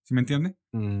 ¿Sí me entiende?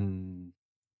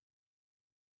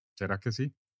 ¿Será que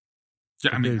sí?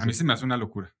 Ya, a mí se me hace una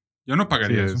locura. Yo no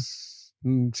pagaría eso.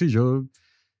 Sí, yo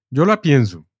la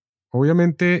pienso.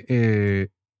 Obviamente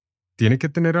tiene que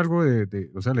tener algo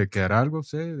o sea, le quedará algo a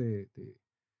usted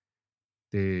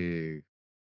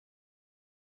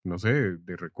no sé,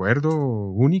 de recuerdo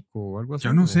único o algo así.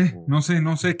 Yo no sé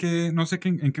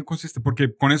en qué consiste,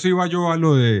 porque con eso iba yo a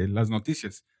lo de las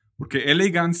noticias, porque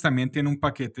LA Guns también tiene un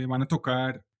paquete, van a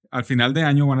tocar, al final de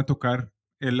año van a tocar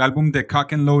el álbum de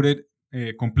Cock and Loaded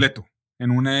completo, en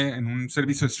un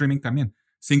servicio de streaming también.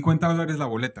 $50 la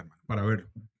boleta, hermano, para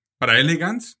verlo. Para LA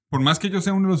Guns, por más que yo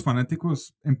sea uno de los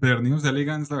fanáticos empedernidos de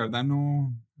LA Guns, la verdad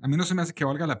a mí no se me hace que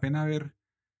valga la pena ver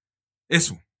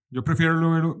eso. Yo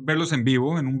prefiero verlos en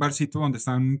vivo, en un barcito donde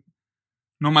están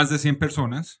no más de 100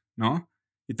 personas, ¿no?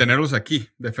 Y tenerlos aquí,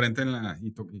 de frente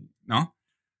 ¿no?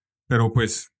 Pero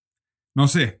pues, no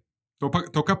sé,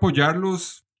 toca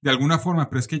apoyarlos de alguna forma,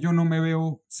 pero es que yo no me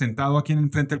veo sentado aquí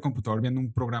en frente del computador viendo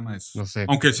un programa de eso. No sé.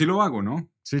 Aunque sí lo hago, ¿no?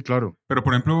 Sí, claro. Pero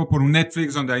por ejemplo, por un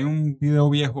Netflix donde hay un video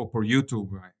viejo, por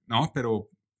YouTube, ¿no? Pero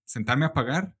sentarme a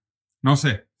pagar, no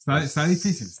sé, está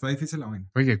difícil la vaina.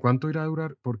 Oye, ¿cuánto irá a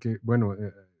durar? Porque, bueno,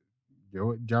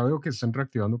 yo ya veo que están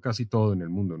reactivando casi todo en el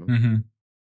mundo, ¿no? Uh-huh.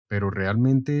 Pero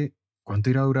realmente, ¿cuánto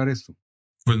irá a durar esto?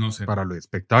 Pues no sé. Para lo de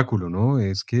espectáculo, ¿no?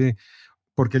 Es que,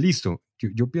 porque listo,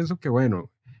 yo pienso que,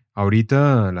 bueno,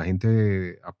 ahorita la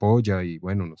gente apoya y,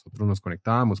 bueno, nosotros nos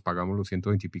conectamos, pagamos los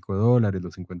 $120 y pico,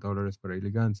 los $50 para LA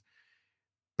Guns.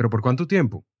 ¿Pero por cuánto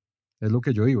tiempo? Es lo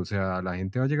que yo digo. O sea, la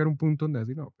gente va a llegar a un punto donde va a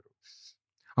decir, no, pero...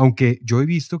 Aunque yo he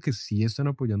visto que sí están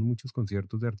apoyando muchos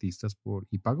conciertos de artistas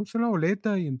y paga usted la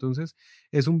boleta y entonces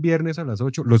es un viernes a las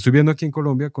 8. Lo estoy viendo aquí en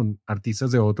Colombia con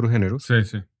artistas de otros géneros. Sí,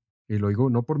 sí. Y lo digo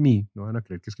no por mí, no van a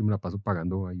creer que es que me la paso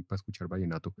pagando ahí para escuchar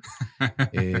vallenato.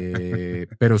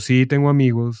 Pero sí tengo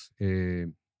amigos que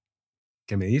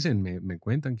me dicen, me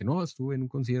cuentan que no, estuve en un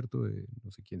concierto de no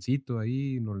sé quiéncito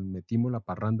ahí, nos metimos la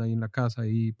parranda ahí en la casa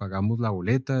y pagamos la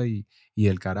boleta y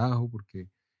el carajo porque...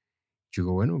 Yo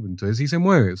digo, bueno, entonces sí se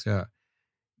mueve, o sea,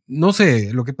 no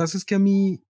sé, lo que pasa es que a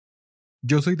mí,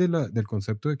 yo soy del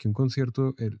concepto de que un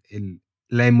concierto,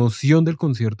 la emoción del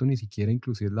concierto ni siquiera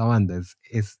inclusive es la banda,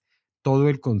 es todo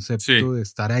el concepto de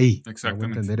estar ahí.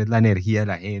 Exactamente. Entender, es la energía de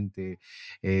la gente,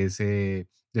 es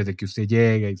desde que usted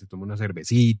llega y se toma una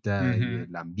cervecita, y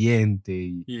el ambiente.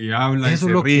 Y habla eso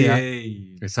y se ríe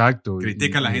y exacto,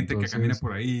 critica a la gente que camina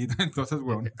por ahí, todas esas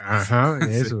huevonas. Ajá,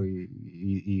 eso, sí.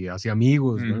 y hace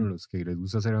amigos, bueno, los que les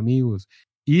gusta hacer amigos.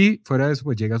 Y fuera de eso,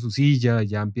 pues llega a su silla,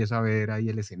 ya empieza a ver ahí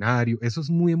el escenario. Eso es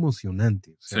muy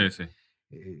emocionante. O sea, sí.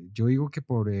 Yo digo que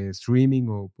por streaming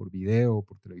o por video o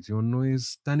por televisión no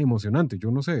es tan emocionante. Yo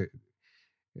no sé.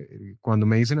 Cuando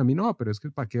me dicen a mí, no, pero es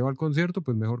que ¿para qué va al concierto?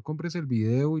 Pues mejor compres el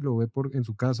video y lo ve en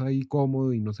su casa ahí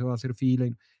cómodo y no se va a hacer fila.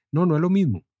 No es lo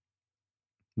mismo.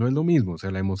 No es lo mismo. O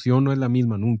sea, la emoción no es la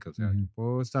misma nunca. O sea, yo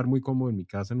puedo estar muy cómodo en mi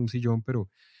casa en un sillón, pero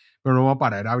no voy a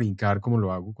parar a brincar como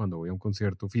lo hago cuando voy a un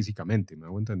concierto físicamente, ¿me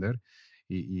hago entender?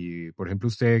 Y por ejemplo,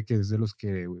 usted que es de los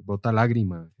que bota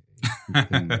lágrima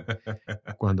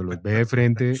cuando los ve de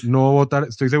frente,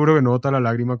 estoy seguro que no bota la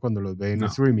lágrima cuando los ve en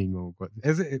streaming,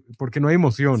 porque no hay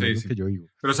emoción, es lo que yo digo.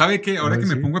 Pero ¿sabe qué? Ahora que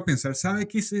me pongo a pensar, ¿sabe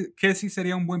qué sí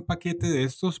sería un buen paquete de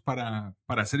estos para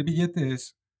hacer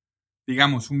billetes?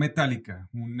 Digamos, un Metallica,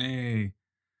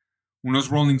 unos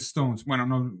Rolling Stones,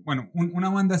 una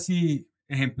banda así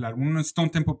ejemplar, unos Stone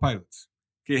Temple Pilots,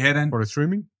 que dijeran... ¿Por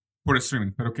streaming? Por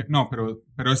streaming,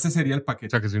 pero este sería el paquete. O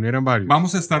sea, que se unieran varios.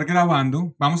 Vamos a estar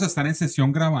grabando, vamos a estar en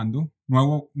sesión grabando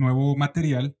nuevo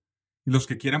material y los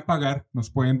que quieran pagar nos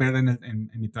pueden ver en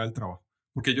mitad del trabajo.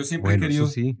 Porque yo siempre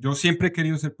he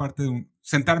querido ser parte de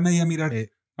sentarme y a mirar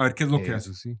a ver qué es lo que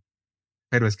hace. Sí.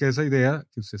 Pero es que esa idea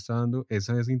que usted está dando,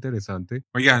 esa es interesante.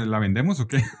 Oiga, ¿la vendemos o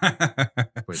qué?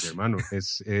 Pues hermano,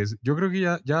 yo creo que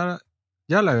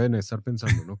ya la deben estar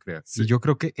pensando, no creas. Sí. Y yo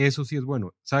creo que eso sí es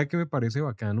bueno. ¿Sabe qué me parece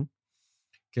bacano?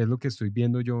 que es lo que estoy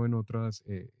viendo yo en otras,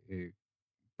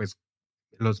 pues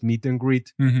los meet and greet,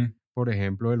 por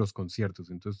ejemplo, de los conciertos.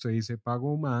 Entonces usted dice,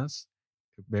 pago más,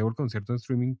 veo el concierto en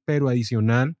streaming, pero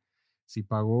adicional, si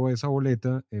pago esa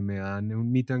boleta, me dan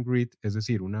un meet and greet, es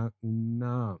decir, una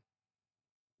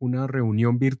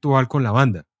reunión virtual con la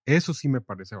banda. Eso sí me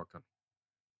parece bacano,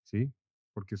 ¿sí?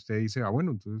 Porque usted dice,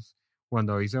 bueno, entonces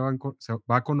cuando ahí se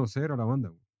va a conocer a la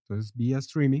banda. Entonces, vía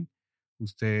streaming,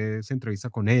 usted se entrevista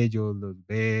con ellos, los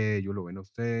ve, ellos lo ven a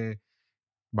usted.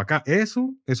 Bacán.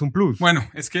 Eso es un plus. Bueno,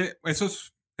 es que eso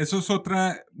es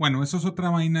otra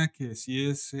vaina que sí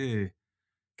es,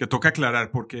 que toca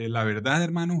aclarar, porque la verdad,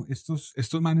 hermano,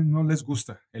 estos manes no les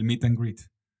gusta el meet and greet.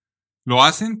 Lo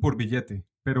hacen por billete,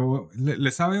 pero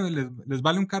les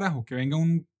vale un carajo que venga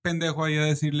un pendejo ahí a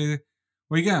decirle,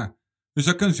 oiga,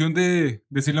 esa canción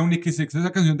decirle a un Nicky Six,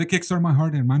 esa canción de Kickstart My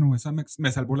Heart, hermano, esa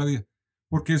me salvó la vida.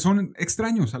 Porque son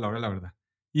extraños a la hora de la verdad.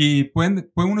 Y puede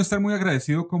uno estar muy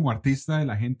agradecido como artista de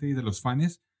la gente y de los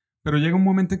fans, pero llega un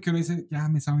momento en que uno dice, ya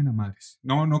me saben a madres.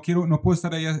 No puedo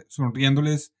estar ahí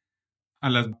sonriéndoles a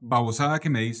la babosada que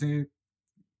me dice,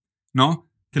 ¿no?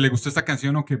 Que le gustó esta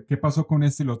canción o qué pasó con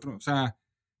este y lo otro. O sea,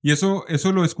 y eso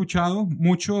lo he escuchado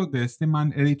mucho de este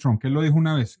man Eddie Trunk, que él lo dijo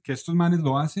una vez, que estos manes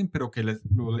lo hacen, pero que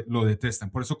lo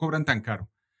detestan, por eso cobran tan caro.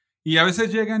 Y a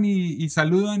veces llegan y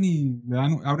saludan y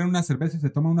abren una cerveza y se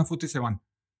toman una foto y se van.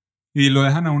 Y lo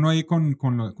dejan a uno ahí con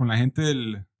la gente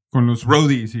con los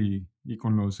roadies y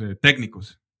con los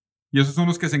técnicos. Y esos son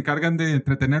los que se encargan de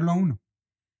entretenerlo a uno.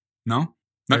 ¿No?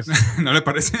 Pues, ¿No le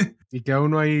parece? Y queda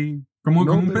uno ahí como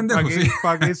un pendejo,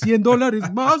 pagué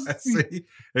 $100 más. Sí,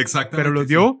 exactamente. ¿Pero los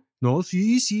dio? No,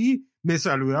 sí, me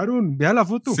saludaron. Vea la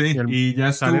foto. Sí, y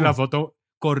ya sale la foto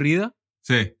corrida.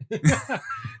 Sí.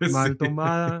 Mal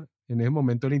tomada. En ese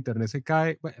momento el internet se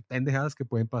cae. Bueno, pendejadas que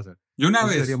pueden pasar. Yo una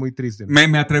vez sería muy triste, ¿no?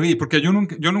 me atreví, porque yo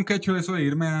nunca he hecho eso de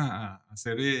irme a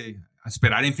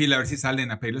esperar en fila a ver si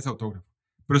salen a pedirles autógrafo.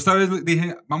 Pero esta vez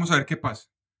dije, vamos a ver qué pasa.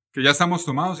 Que ya estamos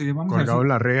tomados y vamos colgado en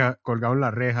la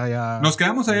reja ya. Nos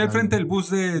quedamos ahí al frente del bus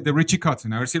de Richie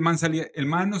Kotzen a ver si el man salía. El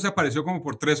man no se apareció como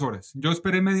por 3 horas. Yo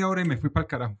esperé media hora y me fui para el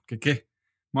carajo. ¿Qué?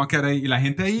 Me voy a quedar ahí. Y la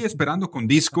gente ahí esperando con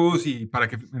discos y para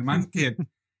que el man que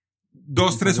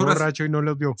 2, 3 horas. Borracho y no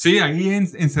los vio. Sí, ahí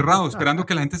encerrado, esperando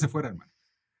que la gente se fuera, hermano.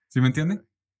 ¿Sí me entiende?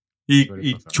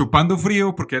 Y chupando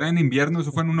frío, porque era en invierno,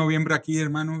 eso fue en un noviembre aquí,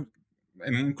 hermano,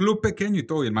 en un club pequeño y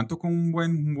todo. Y el man tocó un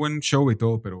buen show y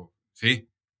todo, pero sí.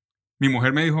 Mi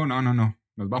mujer me dijo, no, nos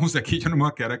vamos de aquí, yo no me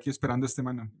voy a quedar aquí esperando a este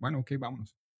man. Bueno, ok,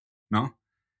 vámonos. ¿No?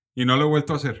 Y no lo he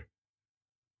vuelto a hacer.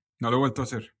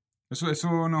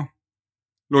 Eso no.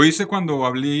 Lo hice cuando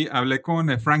hablé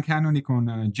con Frank Hannon y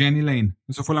con Jenny Lane.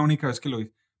 Eso fue la única vez que lo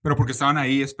hice. Pero porque estaban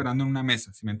ahí esperando en una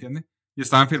mesa, ¿sí me entiende? Y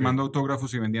estaban firmando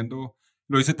autógrafos y vendiendo.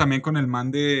 Lo hice también con el man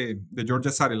de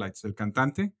Georgia Satellites, el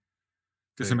cantante,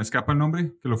 que se me escapa el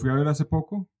nombre, que lo fui a ver hace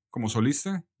poco, como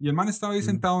solista. Y el man estaba ahí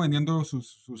sentado vendiendo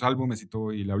sus álbumes y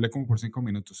todo. Y le hablé como por 5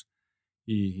 minutos.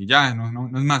 Y ya, no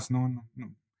es más, no.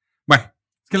 Bueno,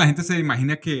 es que la gente se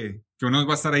imagina que uno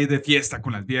va a estar ahí de fiesta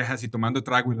con las viejas y tomando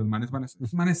trago y los manes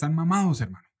los manes están mamados,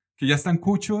 hermano. Que ya están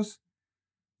cuchos,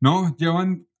 ¿no?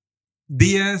 Llevan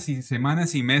días y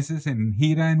semanas y meses en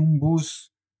gira en un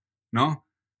bus, ¿no?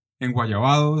 En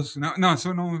guayabados. No,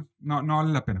 eso no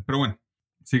vale la pena. Pero bueno,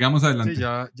 sigamos adelante. Sí,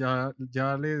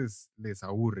 ya les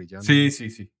aburre. Ya sí.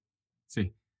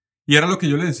 Y era lo que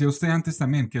yo le decía a usted antes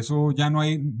también, que eso ya no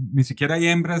hay, ni siquiera hay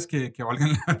hembras que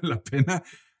valgan la pena,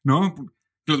 ¿no?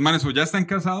 Los manes o ya están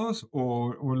casados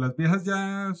o las viejas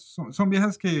ya son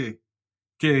viejas que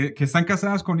están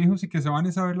casadas con hijos y que se van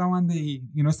a ver la banda y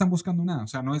no están buscando nada. O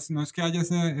sea, no es que haya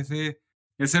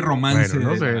ese romance.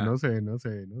 Bueno,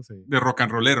 no sé. De rock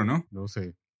and rollero, ¿no? No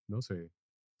sé.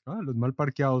 Los mal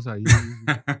parqueados ahí.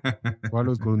 O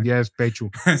los con un día de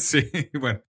despecho. Sí,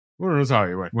 bueno. Uno no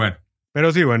sabe, bueno.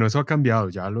 Pero sí, bueno, eso ha cambiado.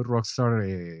 Ya los rockstar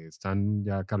están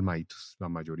ya calmaditos. La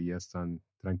mayoría están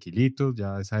tranquilitos.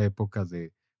 Ya esas épocas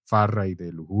de farra y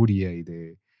de lujuria y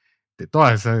de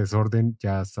toda esa desorden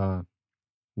ya está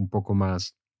un poco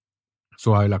más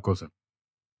suave la cosa.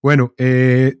 Bueno,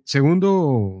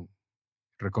 segundo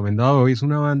recomendado hoy es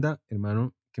una banda,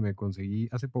 hermano, que me conseguí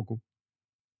hace poco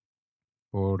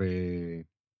por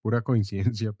pura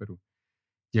coincidencia, pero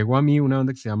llegó a mí una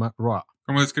banda que se llama ROA.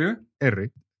 ¿Cómo se escribe?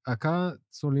 R. Acá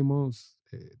solemos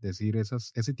decir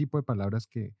ese tipo de palabras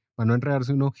que para no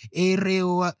enredarse uno,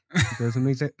 R-O-A. Entonces uno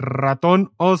dice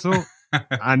ratón, oso,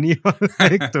 Aníbal,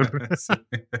 Héctor. Sí.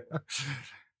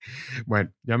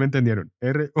 Bueno, ya me entendieron.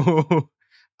 R-O-A-H.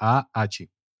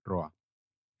 ROA.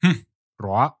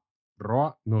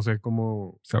 ROA. No sé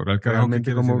cómo. Sabrá el carajo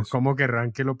realmente cómo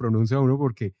querrán que lo pronuncie uno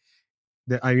porque.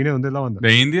 Ahí viene dónde es la banda.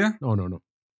 ¿De India? No.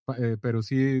 pero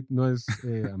sí no es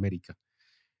América.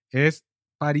 Es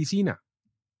parisina,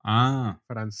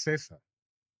 francesa,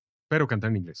 pero canta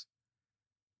en inglés.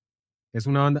 Es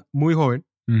una banda muy joven.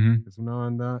 Ujú. Es una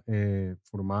banda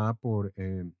formada por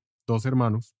 2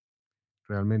 hermanos.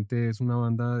 Realmente es una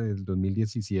banda del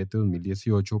 2017,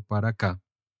 2018 para acá.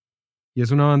 Y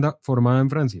es una banda formada en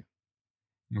Francia.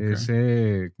 Ok. Es,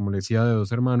 como le decía, de 2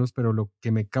 hermanos, pero lo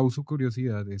que me causa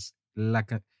curiosidad es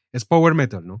es power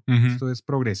metal, ¿no? Ujú. Esto es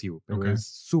progresivo, pero Ok. es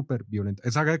súper violenta.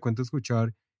 Es haga de cuenta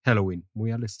escuchar Halloween,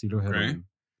 muy al estilo de Ok. Halloween.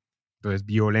 Entonces,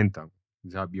 violenta, o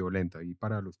sea, violenta. Y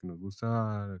para los que nos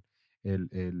gusta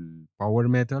el power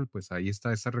metal, pues ahí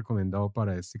está recomendado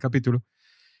para este capítulo.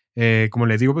 Como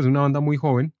les digo, pues es una banda muy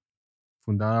joven,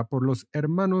 fundada por los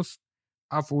hermanos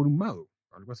Afurmado,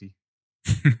 algo así.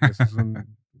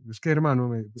 Es que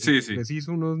hermano, Sí, sí.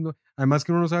 preciso, además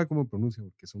que uno no sabe cómo pronuncia,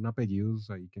 porque son apellidos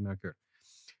ahí que nada que ver.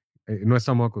 No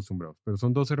estamos acostumbrados, pero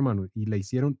son 2 hermanos y la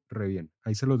hicieron re bien.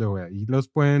 Ahí se los dejo, ahí los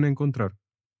pueden encontrar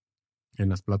en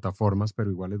las plataformas, pero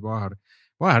igual voy a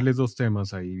dejarles 2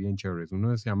 temas ahí bien chéveres.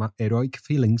 Uno se llama Heroic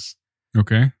Feelings,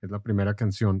 Ok. es la primera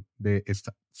canción de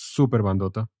esta super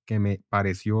bandota que me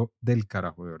pareció del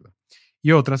carajo, de verdad.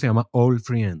 Y otra se llama Old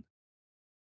Friend.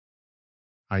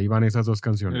 Ahí van esas 2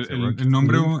 canciones. El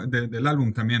nombre del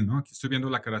álbum también, ¿no? Aquí estoy viendo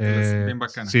la carátula, es bien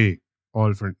bacana. Sí,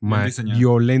 Old Friend. Bien diseñada.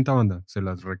 Violenta banda, se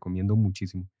las recomiendo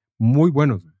muchísimo. Muy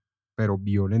buenos, pero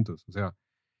violentos, o sea,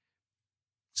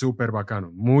 súper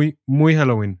bacano. Muy, muy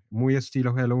Halloween, muy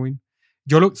estilo Halloween.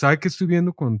 ¿Sabe qué estoy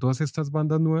viendo con todas estas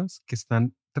bandas nuevas que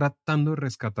están tratando de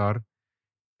rescatar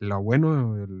lo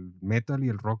bueno del metal y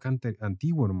el rock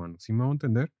antiguo, hermano? ¿Sí me va a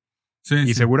entender? Sí, Y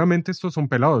sí. seguramente estos son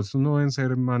pelados, estos no deben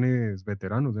ser manes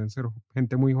veteranos, deben ser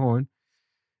gente muy joven.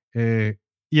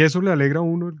 Y eso le alegra a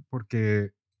uno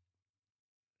porque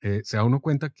se da uno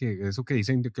cuenta que eso que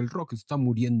dicen de que el rock está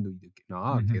muriendo y de que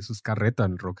no, Ujú. que eso es carreta,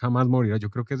 el rock jamás morirá. Yo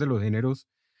creo que es de los géneros,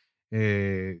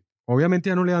 obviamente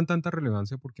ya no le dan tanta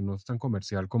relevancia porque no es tan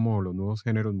comercial como los nuevos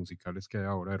géneros musicales que hay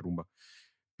ahora de rumba.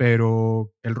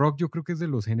 Pero el rock yo creo que es de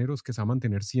los géneros que se va a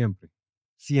mantener siempre,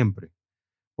 siempre.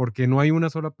 Porque no hay una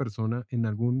sola persona en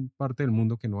alguna parte del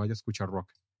mundo que no vaya a escuchar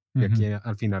rock de aquí Ujú.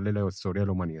 al final de la historia de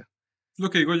la humanidad. Es lo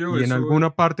que digo yo, Y en eso.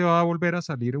 alguna parte va a volver a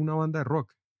salir una banda de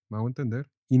rock, ¿me hago entender?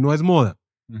 Y no es moda.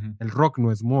 Ujú. El rock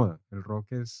no es moda, el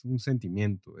rock es un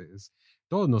sentimiento.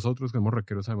 Todos nosotros que somos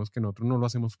rockeros sabemos que nosotros no lo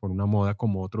hacemos por una moda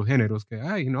como otros géneros que,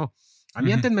 ay, no, a mí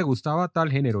Ujú. antes me gustaba tal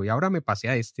género y ahora me pasé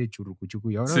a este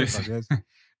churrucuchucu y ahora Sí, me pasé a este.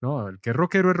 No, el que es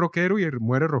rockero y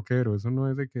muere rockero. Eso no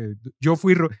es de que yo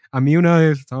fui, a mí una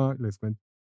vez les cuento,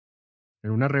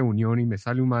 en una reunión y me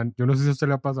sale un man, yo no sé si a usted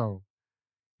le ha pasado,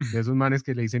 de esos manes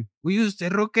que le dicen, uy, ¿usted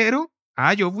es rockero?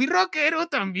 Ah, yo fui rockero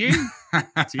también.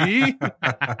 Sí.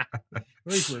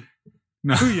 Uy, pues.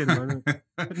 No. Uy, hermano.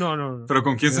 No. Pero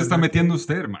 ¿con quién De se está verdad metiendo que-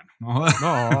 usted, hermano? No joda.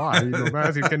 No, ahí no me va a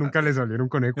decir que nunca le salieron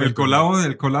con el ¿El colado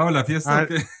de la fiesta Ah, o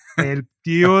qué? el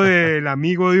tío del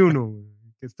amigo de uno,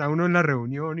 que está uno en la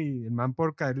reunión y el man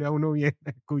por caerle a uno bien,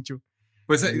 escucho.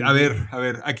 Pues Ahí a dice,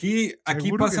 ver, aquí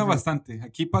seguro que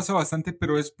pasa bastante,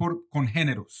 pero es con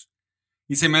géneros.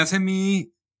 Y se me hace a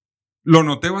mí, lo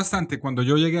noté bastante cuando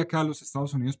yo llegué acá a los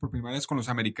Estados Unidos por primera vez con los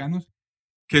americanos,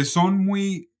 que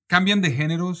cambian de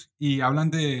géneros y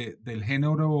hablan del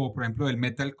género, por ejemplo, del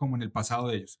metal como en el pasado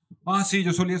de ellos. Ah, sí,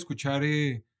 yo solía escuchar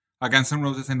a Guns N'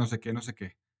 Roses en no sé qué, no sé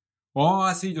qué.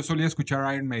 Oh, sí, yo solía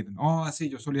escuchar Iron Maiden. Oh, sí,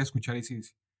 yo solía escuchar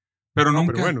AC/DC. Pero No,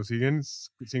 pero nunca. bueno, siguen Sí,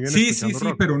 escuchando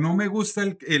rock. pero no me gusta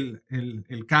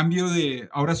el cambio de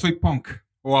ahora soy punk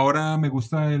o ahora me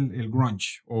gusta el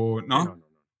grunge o Sí, no. no.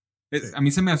 Sí, A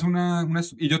mí se me hace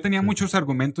y yo tenía sí. muchos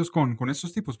argumentos con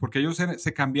estos tipos porque ellos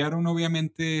se cambiaron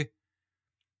obviamente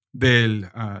del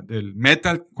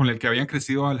metal con el que habían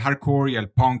crecido al hardcore y al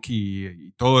punk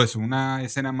y todo eso, una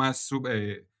escena más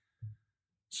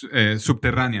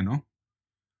subterránea, ¿no?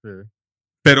 Sí.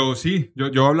 Pero sí,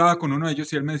 yo hablaba con uno de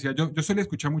ellos y él me decía, yo solía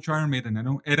escuchar mucho Iron Maiden,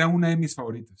 era una de mis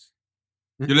favoritas.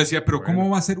 Yo le decía, pero Bueno. ¿cómo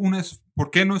va a ser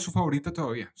por qué no es su favorita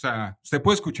todavía? O sea, usted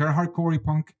puede escuchar hardcore y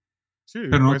punk, Sí,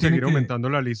 pero no puede tiene seguir que, aumentando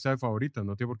la lista de favoritas,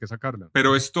 no tiene por qué sacarla.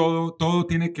 pero es todo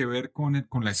tiene que ver con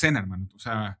la escena, hermano. O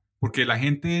sea, porque la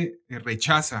gente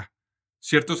rechaza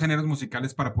ciertos géneros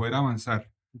musicales para poder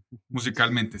avanzar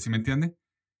musicalmente, ¿sí me entiende?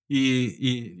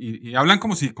 Y hablan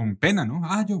como si con pena, ¿no?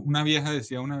 Una vieja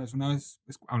decía una vez,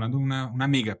 hablando de una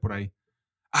amiga por ahí.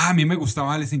 A mí me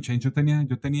gustaba Alice in Chains,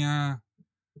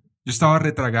 yo estaba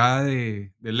retragada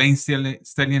de Lane Staley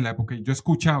en la época y yo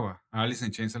escuchaba a Alice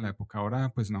in Chains en la época. Ahora,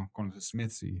 pues no, con los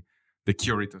Smiths y The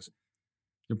Cure y todo eso.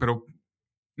 Pero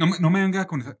no me venga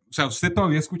con esa. O sea, usted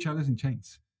todavía escucha Alice in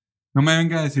Chains. No me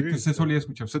venga a decir Sí, que usted sí. solía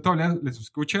escuchar. Usted todavía les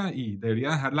escucha y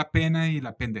debería dejar la pena y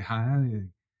la pendejada de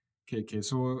que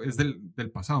eso es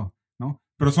del pasado, ¿no?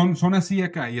 Pero son así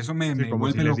acá y eso Sí, me como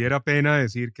si vuelve les loco. diera pena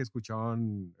decir que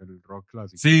escuchaban el rock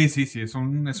clásico. Sí, es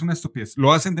una estupidez.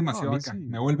 Lo hacen No, a demasiado mí acá. sí.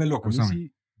 Me vuelve A loco, mí ¿saben?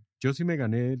 sí. Yo sí me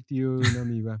gané el tío de una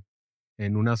amiga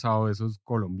en un asado de esos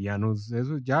colombianos.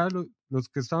 Esos, ya los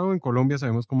que estaban en Colombia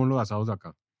sabemos cómo los asados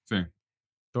acá. Sí.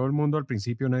 Todo el mundo al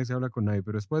principio nadie se habla con nadie,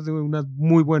 pero después de unos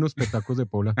muy buenos petacos de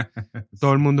pola,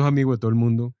 todo el mundo es amigo de todo el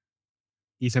mundo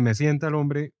y se me sienta el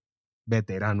hombre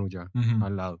veterano ya Ujú.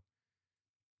 al lado.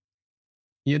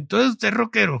 Y entonces usted es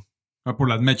rockero. Ah, por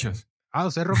las mechas. Ah,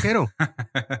 usted es rockero.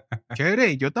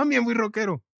 Chévere, yo también fui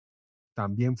rockero.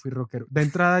 También fui rockero. De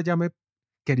entrada ya me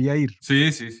quería ir Sí.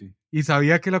 y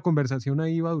sabía que la conversación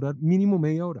ahí iba a durar mínimo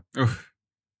media hora, Uf.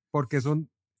 porque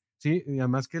sí, y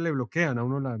además que le bloquean a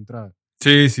uno la entrada.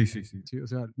 Sí. Sí, o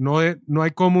sea, no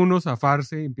hay como uno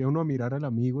zafarse y empieza uno a mirar al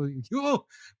amigo y, ¡oh!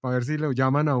 Para ver si lo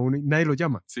llaman a uno y nadie lo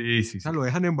llama. Sí. O sea, lo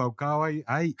dejan embaucado ahí.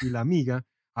 Ay, y la amiga,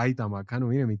 ay, tan bacano,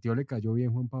 mire, mi tío le cayó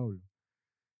bien, Juan Pablo.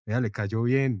 Vea, le cayó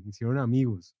bien, hicieron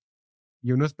amigos.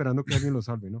 Y uno esperando que alguien lo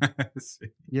salve, ¿no?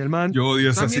 Sí. Y el man, Yo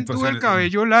odio esas también tuve el situaciones.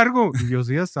 cabello largo. Y yo,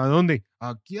 sí, ¿hasta dónde?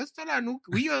 Aquí hasta la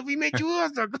nuca. Uy, yo fui mechudo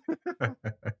hasta acá.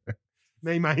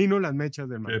 Me imagino las mechas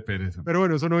del man. Qué pereza. Pero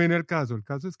bueno, eso no viene al caso. El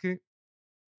caso es que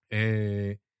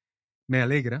me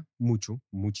alegra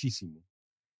muchísimo,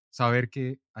 saber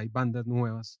que hay bandas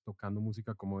nuevas tocando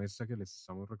música como esta que les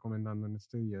estamos recomendando en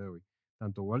este día de hoy.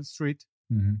 Tanto Wall Street,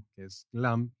 Ujú. que es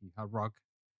glam y hard rock,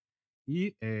 y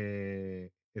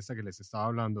esta que les estaba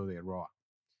hablando de Roa.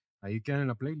 Ahí quedan en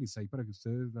la playlist, ahí para que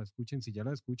ustedes la escuchen. Si ya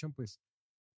la escuchan, pues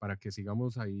para que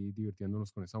sigamos ahí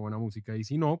divirtiéndonos con esa buena música. Y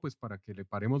si no, pues para que le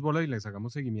paremos bola y les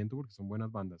hagamos seguimiento porque son buenas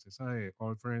bandas. Esa de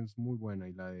All Friends muy buena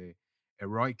y la de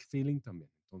Heroic Feeling también.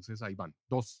 Entonces ahí van,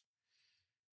 2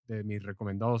 de mis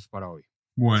recomendados para hoy.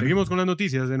 Bueno, Seguimos con las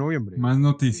noticias de noviembre. más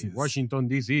noticias. Washington,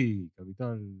 D.C.,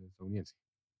 capital estadounidense.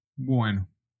 Bueno.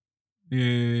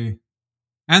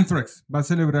 Anthrax va a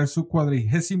celebrar su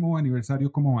 40º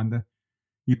aniversario como banda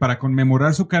y para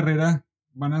conmemorar su carrera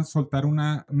van a soltar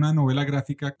una novela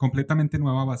gráfica completamente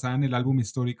nueva basada en el álbum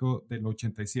histórico del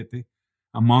 87,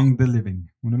 Among the Living,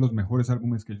 uno de los mejores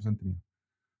álbumes que ellos han tenido.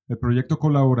 El proyecto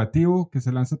colaborativo que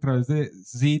se lanza a través de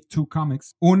Z2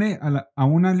 Comics une a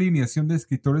una alineación de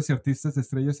escritores y artistas de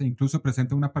estrellas e incluso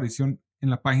presenta una aparición en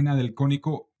la página del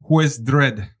icónico Juez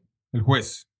Dredd, el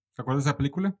juez. ¿Se acuerdan de esa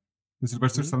película? De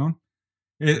Sylvester Stallone.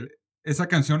 Esa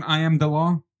canción I Am the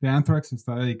Law de Anthrax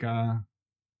está dedicada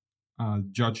al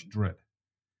Judge Dredd.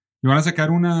 Y van a sacar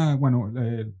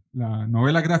la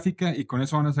novela gráfica y con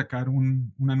eso van a sacar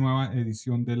una nueva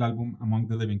edición del álbum Among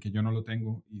the Living, que yo no lo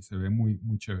tengo y se ve muy,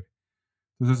 muy chévere.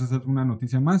 Entonces esa es una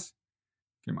noticia más.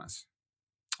 ¿Qué más?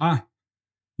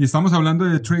 Y estamos hablando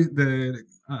de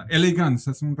LA Guns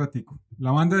hace un ratico.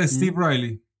 La banda de Steve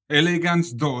Riley, LA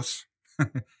Guns 2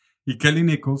 y Kelly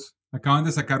Nichols acaban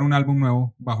de sacar un álbum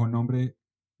nuevo bajo el nombre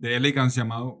de LA Guns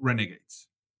llamado Renegades.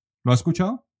 ¿Lo has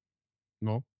escuchado?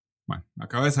 No. Bueno,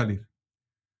 acaba de salir.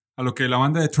 A lo que la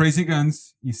banda de Tracy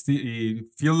Guns y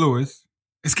Phil Lewis,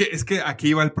 es que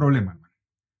aquí va el problema, man.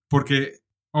 Porque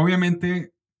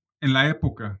obviamente en la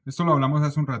época, esto lo hablamos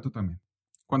hace un rato también,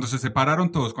 cuando se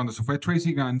separaron todos, cuando se fue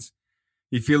Tracy Guns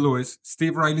y Phil Lewis,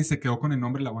 Steve Riley se quedó con el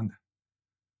nombre de la banda,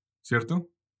 ¿cierto?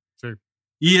 Sí.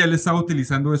 Y él estaba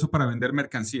utilizando eso para vender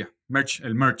mercancía,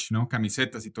 el merch, ¿no?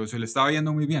 Camisetas y todo eso, y le estaba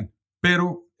yendo muy bien.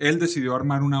 Pero él decidió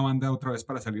armar una banda otra vez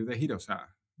para salir de gira, o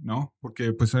sea, ¿no?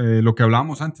 Porque pues lo que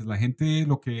hablábamos antes, la gente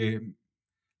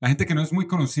que no es muy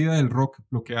conocida del rock,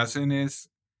 lo que hacen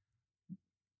es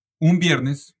un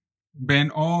viernes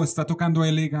ven, está tocando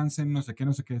LA Guns en no sé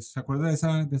qué, ¿se acuerda de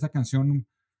esa canción,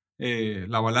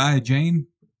 la balada de Jane?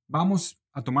 Vamos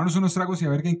a tomarnos unos tragos y a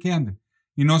ver en qué andan.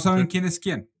 Y no saben quién es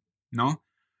quién, ¿no?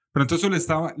 Pero entonces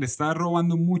le está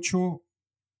robando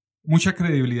mucha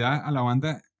credibilidad a la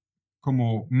banda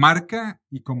como marca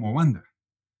y como banda.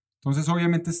 Entonces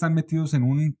obviamente están metidos en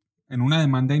una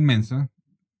demanda inmensa.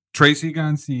 Tracy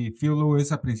Guns y Phil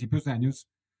Lewis a principios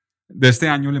de este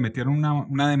año le metieron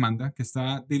una demanda que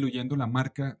está diluyendo la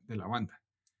marca de la banda.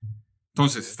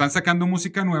 Entonces están sacando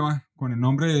música nueva con el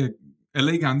nombre de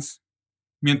LA Guns,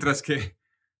 mientras que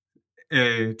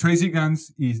Tracy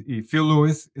Guns y Phil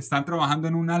Lewis están trabajando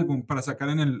en un álbum para sacar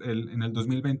en el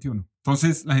 2021.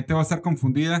 Entonces la gente va a estar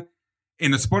confundida.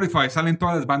 En Spotify salen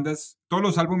todas las bandas, todos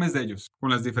los álbumes de ellos,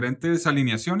 con las diferentes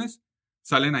alineaciones,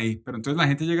 salen ahí. Pero entonces la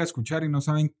gente llega a escuchar y no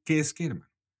saben qué es qué, hermano.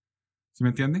 ¿Sí me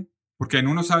entiende? Porque en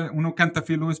uno canta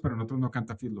Phil Lewis, pero en otros no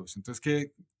canta Phil Lewis. Entonces,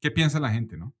 ¿qué piensa la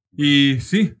gente, no? Y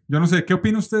sí, yo no sé, ¿qué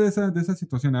opina usted de esa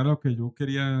situación? Era lo que yo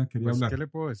quería Pues, hablar. ¿qué le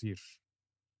puedo decir?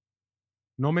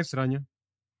 No me extraña.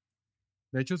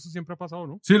 De hecho, eso siempre ha pasado,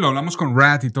 ¿no? Sí, lo hablamos con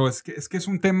Rat y todo. Es que es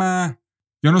un tema,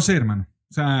 yo no sé, hermano.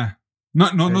 O sea,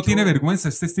 no tiene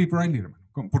vergüenza Steve Riley, hermano.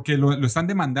 Porque lo están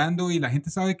demandando y la gente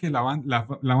sabe que la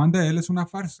banda de él es una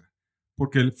farsa.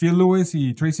 Porque el Phil Lewis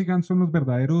y Tracy Guns son los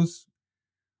verdaderos,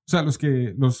 o sea, los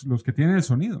que tienen el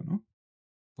sonido, ¿no?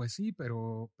 Pues sí,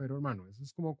 pero hermano, eso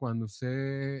es como cuando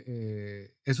usted,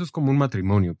 eso es como un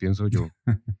matrimonio, pienso yo.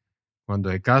 Cuando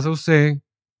de casa usted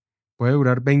puede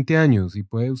durar 20 años y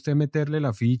puede usted meterle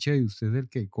la ficha y usted es el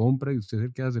que compra y usted es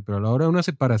el que hace, pero a la hora de una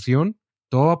separación,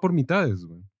 todo va por mitades,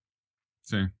 güey.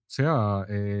 Sí. O sea,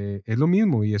 es lo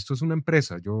mismo y esto es una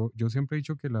empresa. Yo siempre he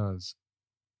dicho que las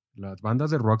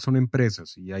bandas de rock son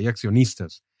empresas y hay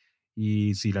accionistas.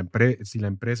 Y si la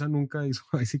empresa nunca hizo,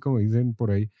 así como dicen por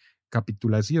ahí,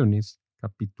 capitulaciones,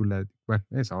 bueno,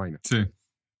 esa vaina. Sí.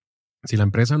 Si la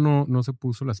empresa no se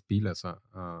puso las pilas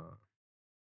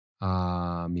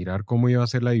a mirar cómo iba a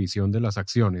ser la división de las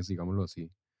acciones, digámoslo así,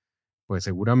 pues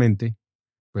seguramente,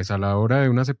 pues a la hora de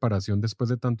una separación después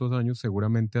de tantos años,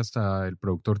 seguramente hasta el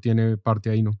productor tiene parte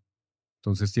ahí, ¿no?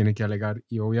 Entonces tiene que alegar.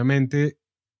 Y obviamente,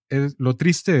 lo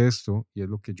triste de esto, y es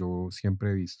lo que yo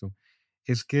siempre he visto,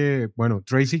 es que, bueno,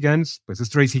 Tracy Guns, pues es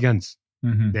Tracy Guns,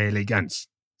 de LA Guns.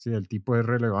 Sí, el tipo es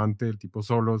relevante, el tipo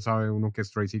solo sabe uno que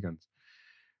es Tracy Guns.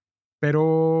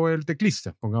 Pero el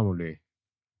teclista, pongámosle,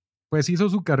 pues hizo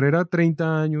su carrera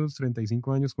 30 años,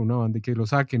 35 años con una banda y que lo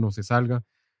saque, no se salga.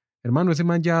 Hermano, ese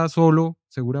man ya solo,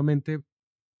 seguramente,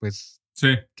 pues,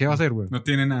 sí. ¿qué va a hacer, güey? No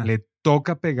tiene nada. Le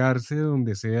toca pegarse de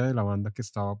donde sea de la banda que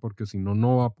estaba porque si no,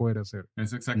 no va a poder hacer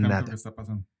Es exactamente nada. lo que está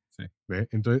pasando. Sí. ¿Ve?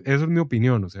 Entonces, eso es mi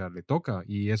opinión, o sea, le toca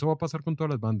y eso va a pasar con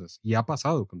todas las bandas y ha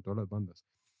pasado con todas las bandas.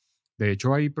 De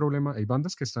hecho, hay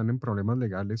bandas que están en problemas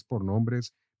legales por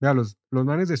nombres. Vea, los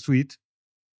manes de Sweet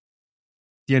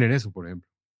tienen eso, por ejemplo.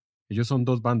 Ellos son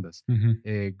dos bandas.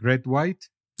 Great White,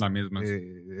 la misma.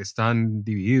 están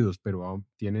divididos, pero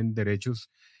tienen derechos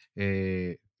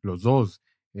los dos.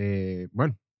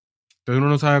 Bueno, entonces uno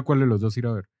no sabe cuál de los dos ir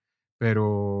a ver,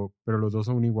 pero los dos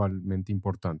son igualmente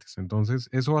importantes. Entonces,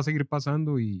 eso va a seguir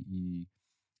pasando y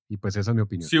pues esa es mi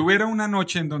opinión. Si hubiera una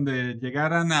noche en donde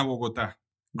llegaran a Bogotá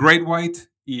Great White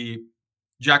y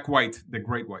Jack White de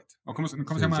Great White, o ¿cómo se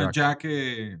llama? Jack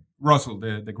Russell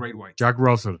de Great White. Jack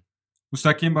Russell. ¿Usted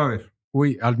a quién va a ver?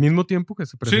 Uy, al mismo tiempo que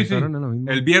se presentaron sí. en la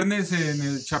misma. El viernes en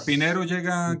el Chapinero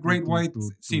llega Great White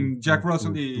sin Jack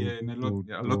Russell y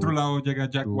al otro lado llega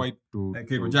Jack White,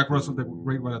 Jack Russell de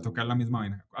Great White a tocar la misma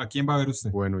vaina. ¿A quién va a ver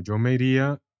usted? Bueno, yo me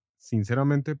iría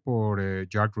sinceramente por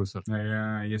Jack Russell.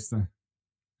 Ahí está.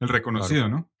 El reconocido,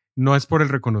 claro. ¿no? No es por el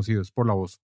reconocido, es por la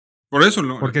voz. Por eso,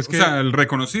 porque es que, o sea, el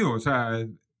reconocido, o sea,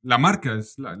 la marca,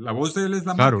 es la voz de él es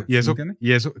la claro, marca.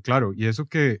 Y eso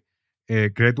que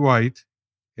Great White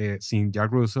sin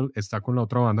Jack Russell está con la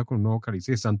otra banda, con un nuevo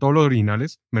vocalista. Están todos los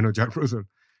originales, menos Jack Russell.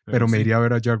 Pero me iría a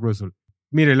ver a Jack Russell.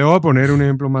 Mire, le voy a poner un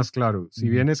ejemplo más claro. Si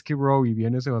viene Skid Row y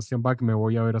viene Sebastian Bach, me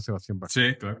voy a ver a Sebastian Bach.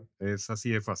 Sí, claro. Es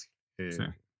así de fácil.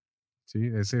 Sí,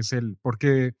 ese es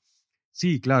porque,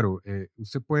 sí, claro,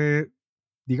 usted puede,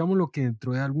 digámoslo que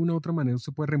dentro de alguna otra manera,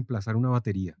 usted puede reemplazar una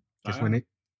batería que suene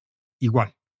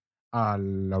igual a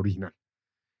la original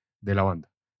de la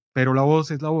banda. Pero la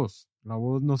voz es la voz. La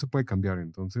voz no se puede cambiar.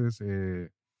 Entonces,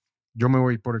 yo me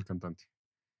voy por el cantante.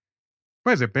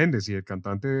 Pues depende si el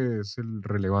cantante es el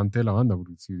relevante de la banda.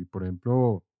 Porque si, por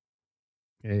ejemplo,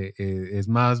 es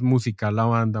más musical la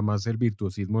banda, más el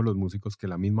virtuosismo de los músicos que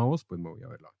la misma voz, pues me voy a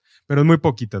verla. Pero es muy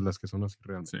poquitas las que son así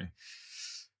realmente.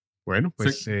 Sí. Bueno,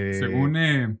 pues...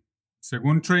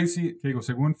 según Tracy,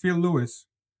 según Phil Lewis,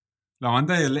 la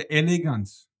banda de LA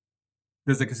Guns,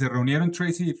 desde que se reunieron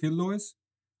Tracy y Phil Lewis,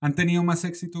 han tenido más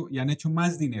éxito y han hecho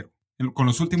más dinero con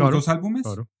los últimos dos álbumes,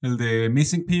 el de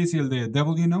Missing Piece y el de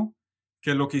Devil You Know,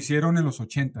 que lo que hicieron en los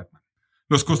 80, hermano.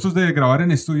 Los costos de grabar en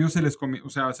estudio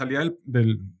salía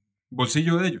del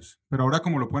bolsillo de ellos, pero ahora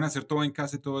como lo pueden hacer todo en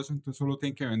casa y todo eso, entonces solo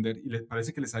tienen que vender y les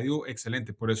parece que les ha ido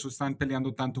excelente, por eso están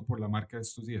peleando tanto por la marca de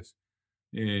estos días.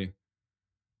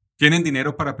 Tienen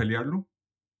dinero para pelearlo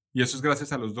y eso es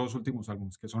gracias a los dos últimos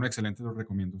álbumes, que son excelentes, los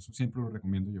recomiendo, eso siempre lo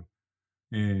recomiendo yo.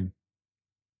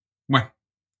 Bueno,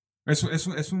 eso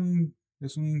es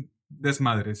un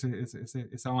desmadre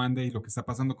esa banda y lo que está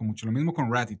pasando con mucho. Lo mismo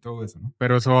con Rat y todo eso, ¿no?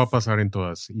 Pero eso va a pasar en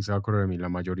todas y se va a acordar de mí. La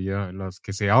mayoría, las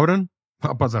que se abran,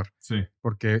 va a pasar. Sí.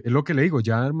 Porque es lo que le digo,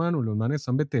 ya hermano, los manes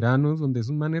están veteranos, donde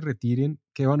esos manes retiren,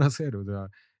 ¿qué van a hacer? O sea,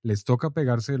 les toca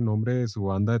pegarse el nombre de su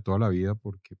banda de toda la vida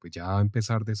porque pues ya va a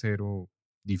empezar de cero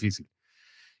difícil.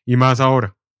 Y más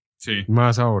ahora. Sí.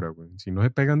 Más ahora, güey. Si no se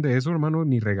pegan de eso, hermano,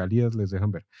 ni regalías les dejan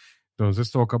ver.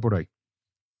 Entonces toca por ahí.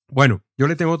 Bueno, yo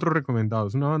le tengo otro recomendado.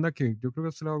 Es una banda que yo creo que a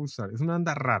usted le va a gustar. Es una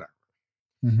banda rara.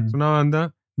 Es una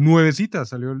banda nuevecita,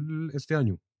 salió este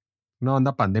año. Una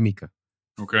banda pandémica.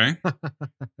 Ok.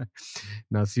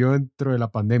 Nació dentro de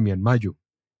la pandemia en mayo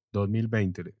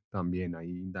 2020. También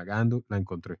ahí indagando la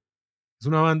encontré. Es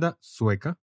una banda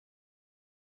sueca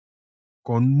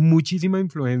con muchísima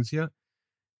influencia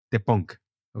de punk.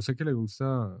 No sé qué le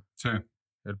gusta Sí.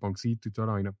 el punkcito y toda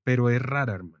la vaina, pero es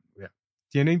rara, hermano. Vea.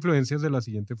 Tiene influencias de la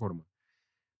siguiente forma.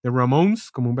 The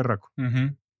Ramones, como un berraco,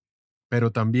 pero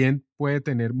también puede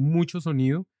tener mucho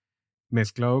sonido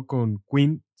mezclado con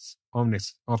Queens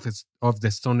of the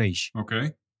Stone Age. Ok.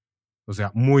 O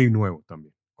sea, muy nuevo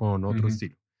también, con otro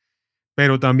estilo.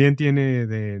 Pero también tiene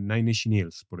de Nine Inch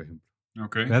Nails, por ejemplo.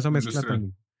 Ok. Esa mezcla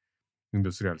también.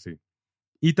 Industrial, sí.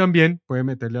 Y también puede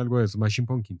meterle algo de Smashing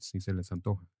Pumpkins si se les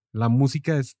antoja. La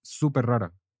música es súper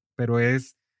rara, pero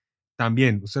es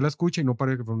también, usted la escucha y no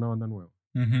parece que fue una banda nueva.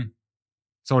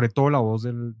 Sobre todo la voz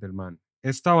del man.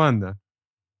 Esta banda,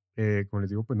 como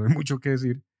les digo, pues no hay mucho que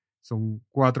decir. Son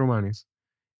 4 manes.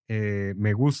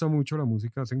 Me gusta mucho la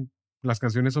música. Las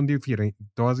canciones son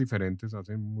todas diferentes.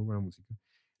 Hacen muy buena música.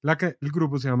 El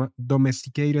grupo se llama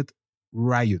Domesticated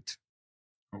Riot.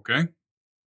 Ok.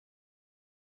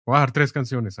 Voy a dejar 3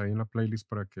 canciones ahí en la playlist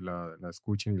para que la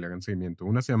escuchen y le hagan seguimiento.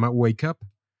 Una se llama Wake Up.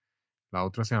 La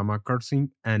otra se llama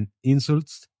Cursing and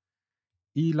Insults.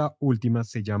 Y la última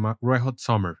se llama Red Hot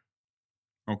Summer.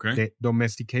 Ok. De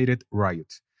Domesticated Riot.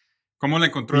 ¿Cómo la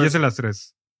encontró? Fíjese las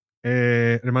 3.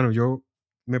 Hermano, yo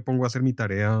me pongo a hacer mi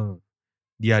tarea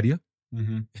diaria.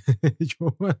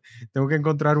 Yo tengo que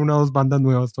encontrar 1 o 2 bandas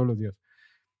nuevas todos los días.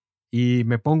 Y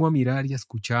me pongo a mirar y a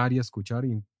escuchar y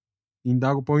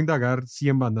puedo indagar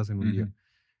 100 bandas en un día.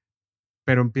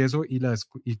 Pero empiezo y las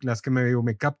que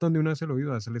me captan de una vez el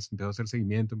oído, a veces les empiezo a hacer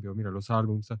seguimiento, empiezo a mirar los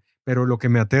álbumes. Pero lo que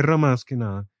me aterra más que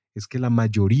nada es que la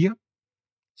mayoría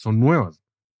son nuevas.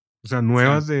 O sea,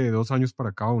 nuevas de 2 años para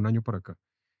acá o 1 año para acá.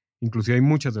 Inclusive hay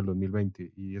muchas del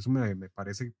 2020 y eso me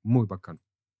parece muy bacano.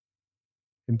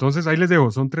 Entonces ahí les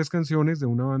dejo, son 3 canciones de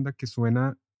una banda que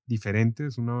suena diferente,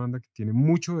 es una banda que tiene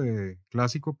mucho de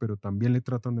clásico, pero también le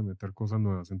tratan de meter cosas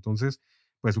nuevas. Entonces,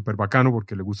 pues súper bacano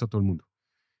porque le gusta a todo el mundo.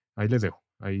 Ahí les dejo,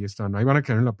 ahí están, ahí van a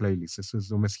quedar en la playlist. Eso es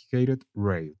Domesticated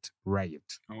Riot.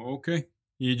 Ok.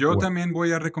 Y yo también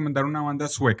voy a recomendar una banda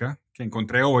sueca que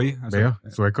encontré hoy. Vea,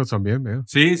 suecos también, vea.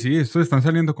 Sí, estos están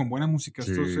saliendo con buena música,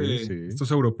 Sí,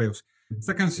 estos europeos.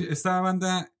 Esta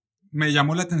banda me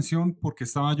llamó la atención porque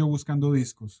estaba yo buscando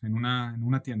discos en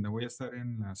una tienda. Voy a estar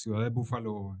en la ciudad de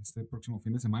Buffalo este próximo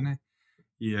fin de semana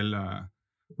y el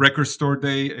Record Store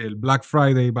Day, el Black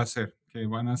Friday va a ser, que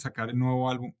van a sacar el nuevo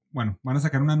álbum. Bueno, van a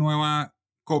sacar una nueva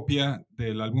copia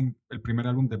del álbum, el primer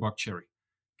álbum de Buck Cherry,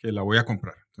 que la voy a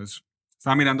comprar. Entonces,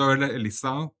 estaba mirando a ver el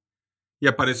listado y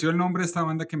apareció el nombre de esta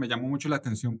banda que me llamó mucho la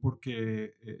atención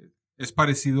porque es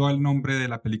parecido al nombre de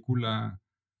la película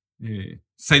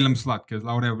Salem Slot, que es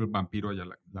la hora del vampiro allá.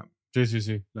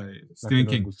 Sí. La de La Stephen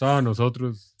que King. nos gustaba a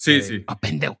nosotros. Sí.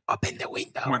 Open the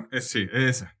window. Bueno, sí,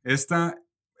 esa.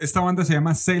 Esta banda se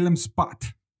llama Salem Spot,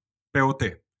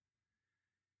 P-O-T.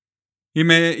 Y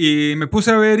me puse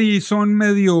a ver y son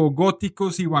medio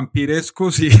góticos y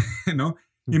vampirescos y, ¿no?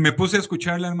 Y me puse a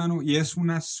escucharla, hermano, y es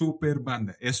una super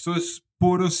banda. Esto es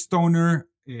puro stoner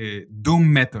doom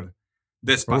metal.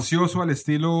 Despacioso al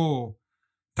estilo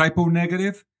Type O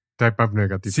Negative. Type of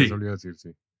Negative, Sí. eso le iba a decir,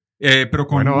 sí. Pero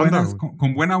con Buena onda,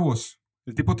 con buena voz.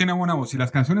 El tipo tiene buena voz. Y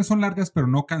las canciones son largas, pero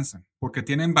no cansan. Porque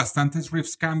tienen bastantes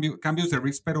riffs, cambios de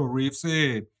riffs, pero riffs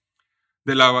de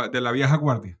la vieja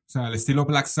guardia. O sea, el estilo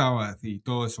Black Sabbath y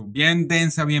todo eso. Bien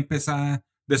densa, bien pesada,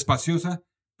 despaciosa.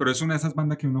 Pero es una de esas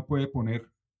bandas que uno puede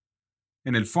poner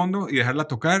en el fondo y dejarla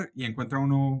tocar y encuentra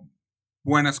uno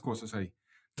buenas cosas ahí.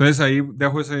 Entonces ahí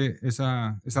dejo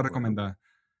esa recomendada.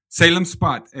 Salem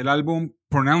Spot, el álbum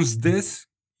Pronounce This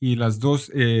y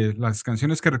las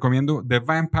canciones que recomiendo, The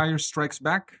Vampire Strikes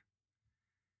Back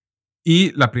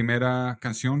y la primera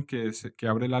canción que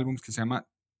abre el álbum que se llama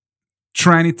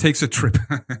Tranny Takes a Trip.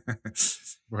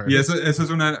 Bueno. Y eso es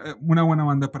una buena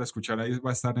banda para escuchar. Ahí va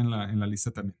a estar en la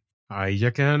lista también. Ahí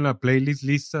ya queda en la playlist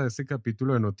lista de este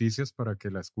capítulo de noticias para que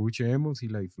la escuchemos y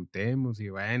la disfrutemos y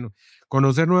bueno,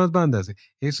 conocer nuevas bandas.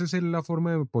 Esa es la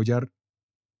forma de apoyar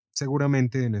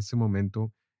seguramente en este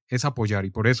momento, es apoyar.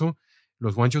 Y por eso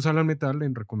los Juanchos Hablan Metal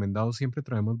en Recomendados siempre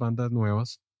traemos bandas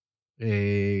nuevas.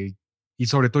 Y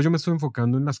sobre todo yo me estoy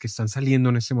enfocando en las que están saliendo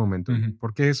en este momento,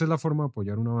 porque esa es la forma de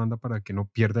apoyar una banda para que no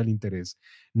pierda el interés,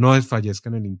 no desfallezca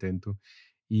en el intento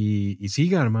y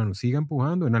siga, hermano, siga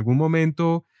empujando. En algún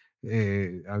momento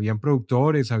habían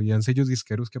productores, habían sellos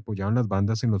disqueros que apoyaban las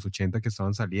bandas en los 80 que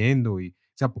estaban saliendo y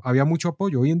o sea, había mucho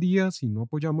apoyo. Hoy en día, si no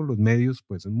apoyamos los medios,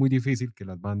 pues es muy difícil que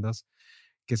las bandas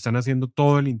que están haciendo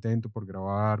todo el intento por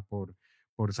grabar, por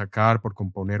sacar, por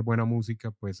componer buena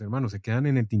música, pues hermano, se quedan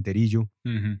en el tinterillo.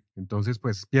 Entonces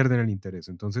pues pierden el interés.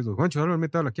 Entonces los Juanchos Hablan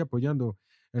Metal aquí apoyando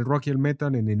el rock y el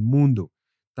metal en el mundo.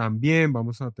 También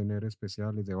vamos a tener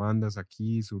especiales de bandas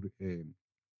aquí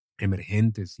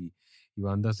emergentes y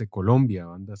bandas de Colombia,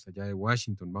 bandas allá de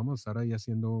Washington. Vamos a estar ahí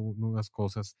haciendo nuevas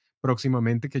cosas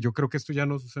próximamente, que yo creo que esto ya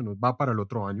no se nos va para el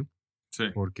otro año, Sí.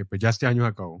 porque pues ya este año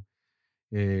acabó.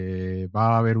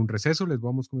 Va a haber un receso, les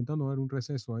vamos comentando, va a haber un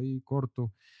receso ahí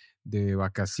corto de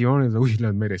vacaciones. Uy,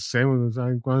 las merecemos, no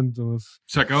saben cuántos.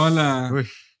 Se acaba la... Uy,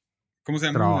 ¿Cómo se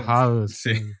llama? trabajados.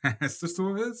 Sí.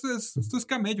 Esto es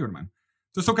camello, hermano.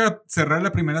 Entonces toca cerrar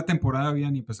la primera temporada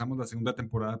bien y empezamos la segunda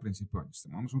temporada a principio de año.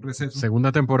 Tomamos un receso.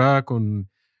 Segunda temporada con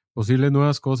posibles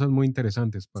nuevas cosas muy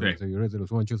interesantes para Sí. los seguidores de los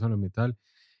Juanchos Hablan Metal,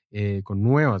 con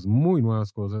nuevas, muy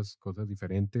nuevas cosas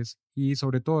diferentes y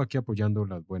sobre todo aquí apoyando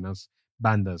las buenas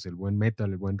bandas, el buen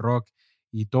metal, el buen rock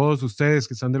y todos ustedes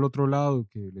que están del otro lado,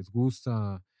 que les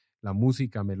gusta la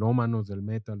música, melómanos del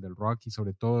metal, del rock y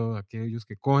sobre todo aquellos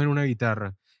que cogen una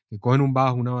guitarra, que cogen un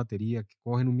bajo, una batería, que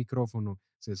cogen un micrófono,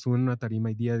 se suben a una tarima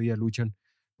y día a día luchan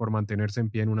por mantenerse en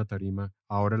pie en una tarima,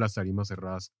 ahora las tarimas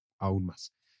cerradas aún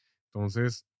más.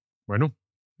 Entonces, bueno,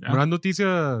 Ya. buenas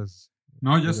noticias.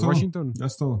 No, ya desde es todo. Washington. Ya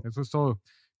es todo. Eso es todo.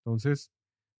 Entonces,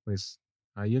 pues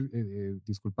ahí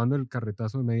disculpando el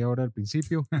carretazo de media hora al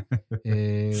principio,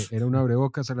 era un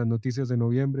abrebocas a las noticias de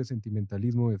noviembre,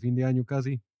 sentimentalismo de fin de año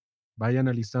casi. Vayan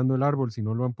alistando el árbol, si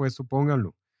no lo han puesto,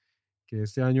 pónganlo. Que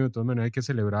este año de todas maneras hay que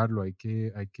celebrarlo, hay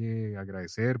que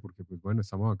agradecer, porque pues bueno,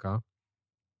 estamos acá.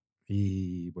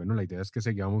 Y bueno, la idea es que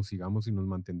sigamos y nos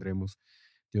mantendremos,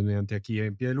 Dios mediante, aquí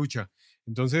en pie de lucha.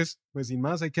 Entonces, pues sin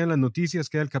más, ahí quedan las noticias,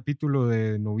 queda el capítulo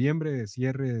de noviembre de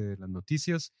cierre de las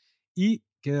noticias y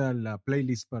queda la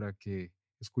playlist para que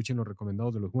escuchen los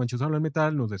recomendados de los Juanchos Hablan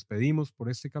Metal. Nos despedimos por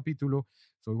este capítulo.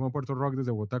 Soy Juan Puerto Rock desde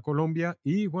Bogotá, Colombia,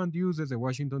 y Juan Diuz desde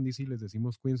Washington, D.C. Les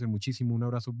decimos cuídense muchísimo, un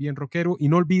abrazo bien rockero, y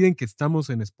no olviden que estamos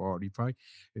en Spotify,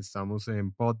 estamos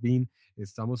en Podbean,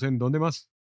 estamos en ¿dónde más?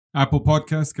 Apple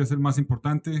Podcast, que es el más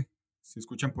importante, si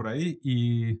escuchan por ahí,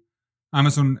 y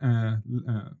Amazon,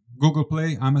 Google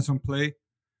Play, Amazon Play,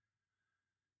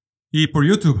 y por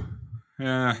YouTube.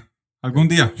 Algún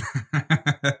día.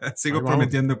 Sigo Ahí vamos.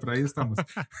 prometiendo, pero ahí estamos.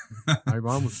 Ahí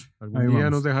vamos. Algún Ahí día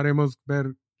vamos. nos dejaremos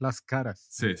ver las caras.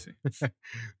 Sí, sí.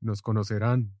 Nos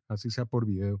conocerán, así sea por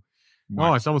video.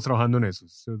 Bueno, No, estamos trabajando en eso.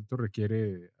 Esto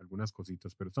requiere algunas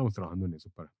cositas, pero estamos trabajando en eso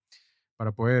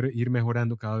para poder ir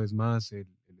mejorando cada vez más el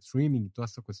streaming y toda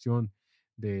esta cuestión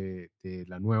de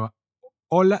la nueva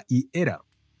ola y era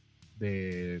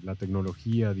de la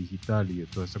tecnología digital y de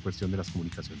toda esta cuestión de las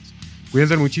comunicaciones.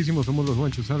 Cuídense muchísimo, somos los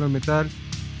Juanchos Hablan Metal.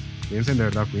 Cuídense de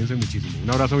verdad, cuídense muchísimo. Un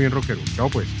abrazo bien rockero. Chao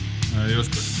pues. adiós,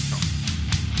 pues. Chao.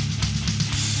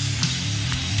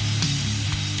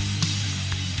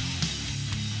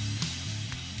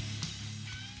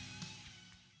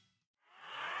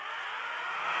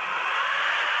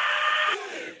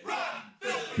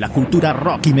 La cultura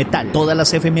rock y metal, todas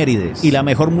las efemérides y la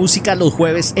mejor música los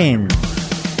jueves en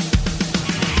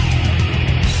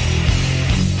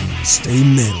Stay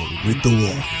metal with the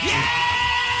war.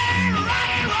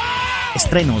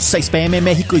 estrenos 6 p.m.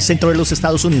 México y centro de los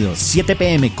Estados Unidos, 7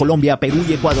 p.m. Colombia, Perú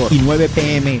y Ecuador y 9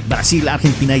 p.m. Brasil,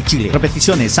 Argentina y Chile.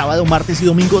 Repeticiones sábado, martes y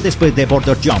domingo después de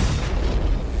Border Jump.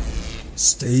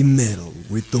 Stay metal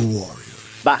with the warrior.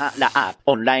 Baja la app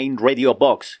Online Radio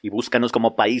Box y búscanos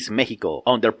como País México,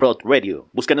 Underprod Radio.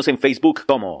 Búscanos en Facebook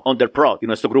como Underprod y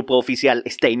nuestro grupo oficial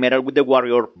Stay Metal with the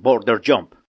Warrior Border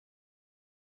Jump.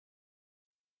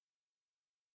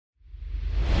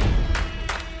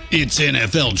 It's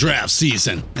NFL draft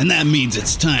season, and that means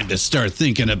it's time to start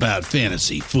thinking about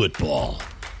fantasy football.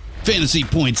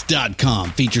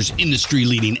 FantasyPoints.com features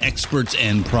industry-leading experts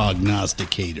and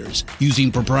prognosticators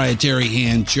using proprietary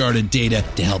hand-charted data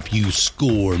to help you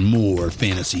score more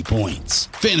fantasy points.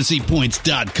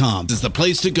 FantasyPoints.com is the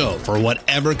place to go for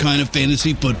whatever kind of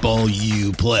fantasy football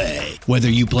you play. Whether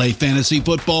you play fantasy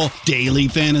football, daily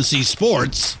fantasy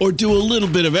sports, or do a little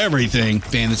bit of everything,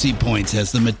 Fantasy Points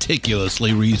has the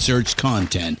meticulously researched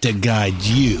content to guide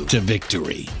you to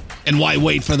victory. And why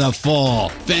wait for the fall?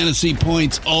 Fantasy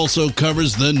Points also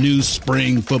covers the new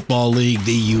spring football league,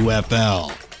 the UFL.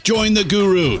 Join the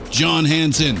guru, John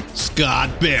Hansen,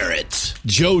 Scott Barrett,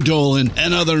 Joe Dolan,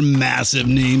 and other massive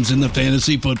names in the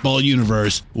fantasy football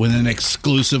universe with an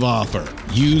exclusive offer.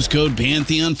 Use code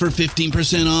Pantheon for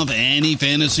 15% off any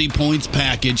Fantasy Points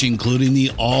package, including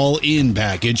the all-in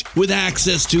package with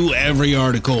access to every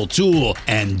article, tool,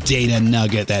 and data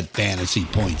nugget that Fantasy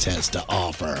Points has to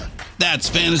offer.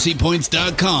 That's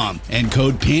fantasypoints.com and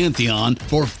code Pantheon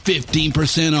for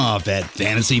 15% off at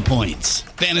Fantasy Points.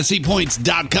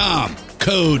 Fantasypoints.com,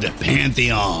 code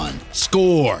Pantheon.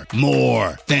 Score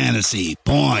more fantasy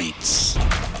points.